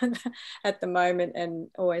need at the moment and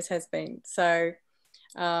always has been. So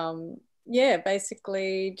yeah,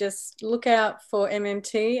 basically just look out for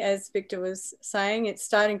MMT, as Victor was saying. It's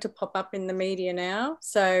starting to pop up in the media now.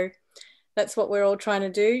 So that's what we're all trying to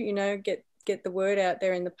do, get the word out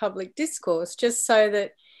there in the public discourse, just so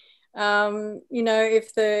that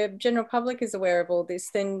if the general public is aware of all this,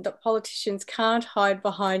 then the politicians can't hide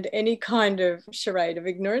behind any kind of charade of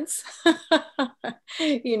ignorance.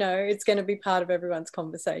 It's going to be part of everyone's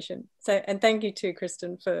conversation. So, and thank you too,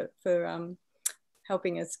 Kristen, for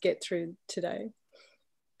helping us get through today.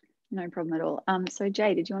 No problem at all. So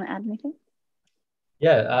Jay, did you want to add anything?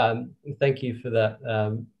 Yeah, thank you for that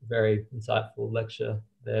very insightful lecture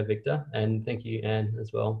there, Victor. And thank you, Anne,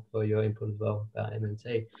 as well, for your input as well about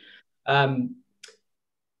MMT.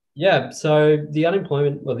 Yeah, so the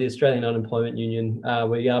Australian Unemployment Union,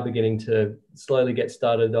 we are beginning to slowly get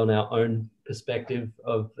started on our own perspective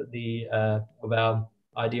of our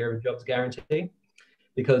idea of jobs guarantee,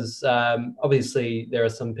 because obviously there are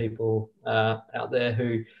some people out there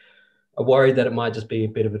who are worried that it might just be a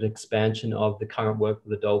bit of an expansion of the current work of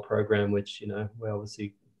the DOLE program, which we're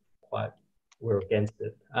obviously we're against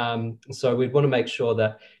it. So we'd want to make sure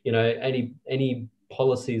that any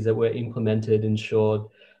policies that were implemented ensured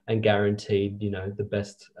and guaranteed the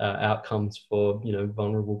best outcomes for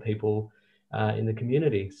vulnerable people in the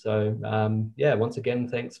community. So yeah, once again,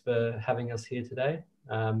 thanks for having us here today,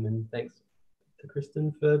 and thanks to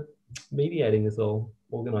Kristen for mediating this all,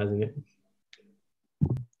 organising it.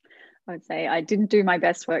 I would say I didn't do my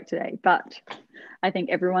best work today, but I think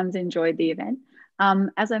everyone's enjoyed the event.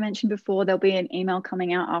 As I mentioned before, there'll be an email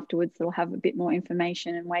coming out afterwards that'll have a bit more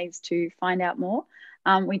information and ways to find out more.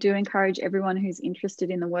 We do encourage everyone who's interested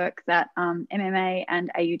in the work that MMA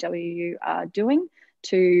and AUWU are doing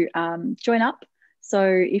to join up. So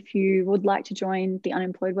if you would like to join the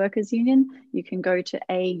Unemployed Workers Union, you can go to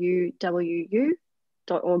auwu.org.au.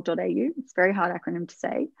 It's a very hard acronym to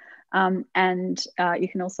say. And you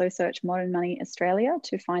can also search Modern Money Australia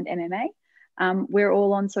to find MMA. We're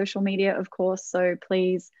all on social media, of course, so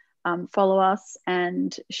please follow us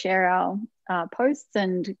and share our posts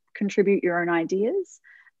and contribute your own ideas.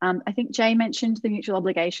 I think Jay mentioned the mutual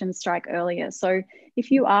obligation strike earlier. So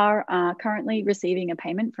if you are currently receiving a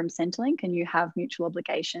payment from Centrelink and you have mutual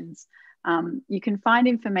obligations, you can find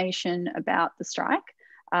information about the strike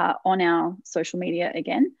on our social media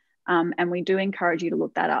again. And we do encourage you to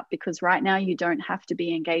look that up, because right now you don't have to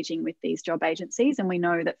be engaging with these job agencies. And we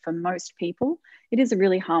know that for most people, it is a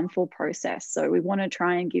really harmful process. So we want to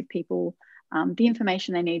try and give people the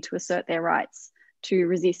information they need to assert their rights, to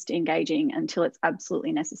resist engaging until it's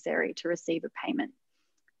absolutely necessary to receive a payment.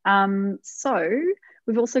 So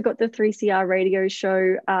we've also got the 3CR radio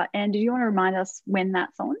show. Anne, do you want to remind us when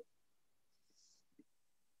that's on?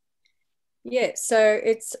 Yeah, so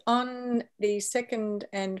it's on the 2nd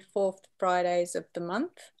and 4th Fridays of the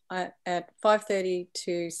month at 5:30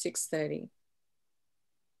 to 6:30.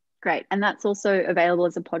 Great. And that's also available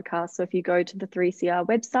as a podcast. So if you go to the 3CR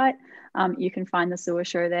website, you can find the sewer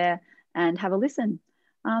show there and have a listen.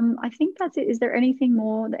 I think that's it. Is there anything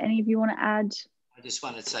more that any of you want to add? I just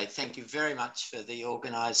wanted to say thank you very much for the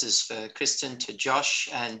organisers, for Kristen, to Josh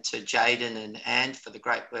and to Jaden and Anne for the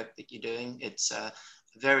great work that you're doing. It's a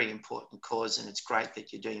very important cause and it's great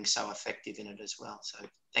that you're doing so effective in it as well. So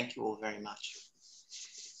thank you all very much.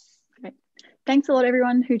 Great. Thanks a lot,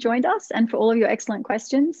 everyone who joined us, and for all of your excellent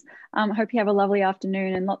questions. I hope you have a lovely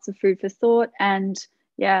afternoon and lots of food for thought. And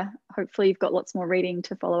yeah, hopefully you've got lots more reading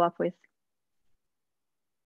to follow up with.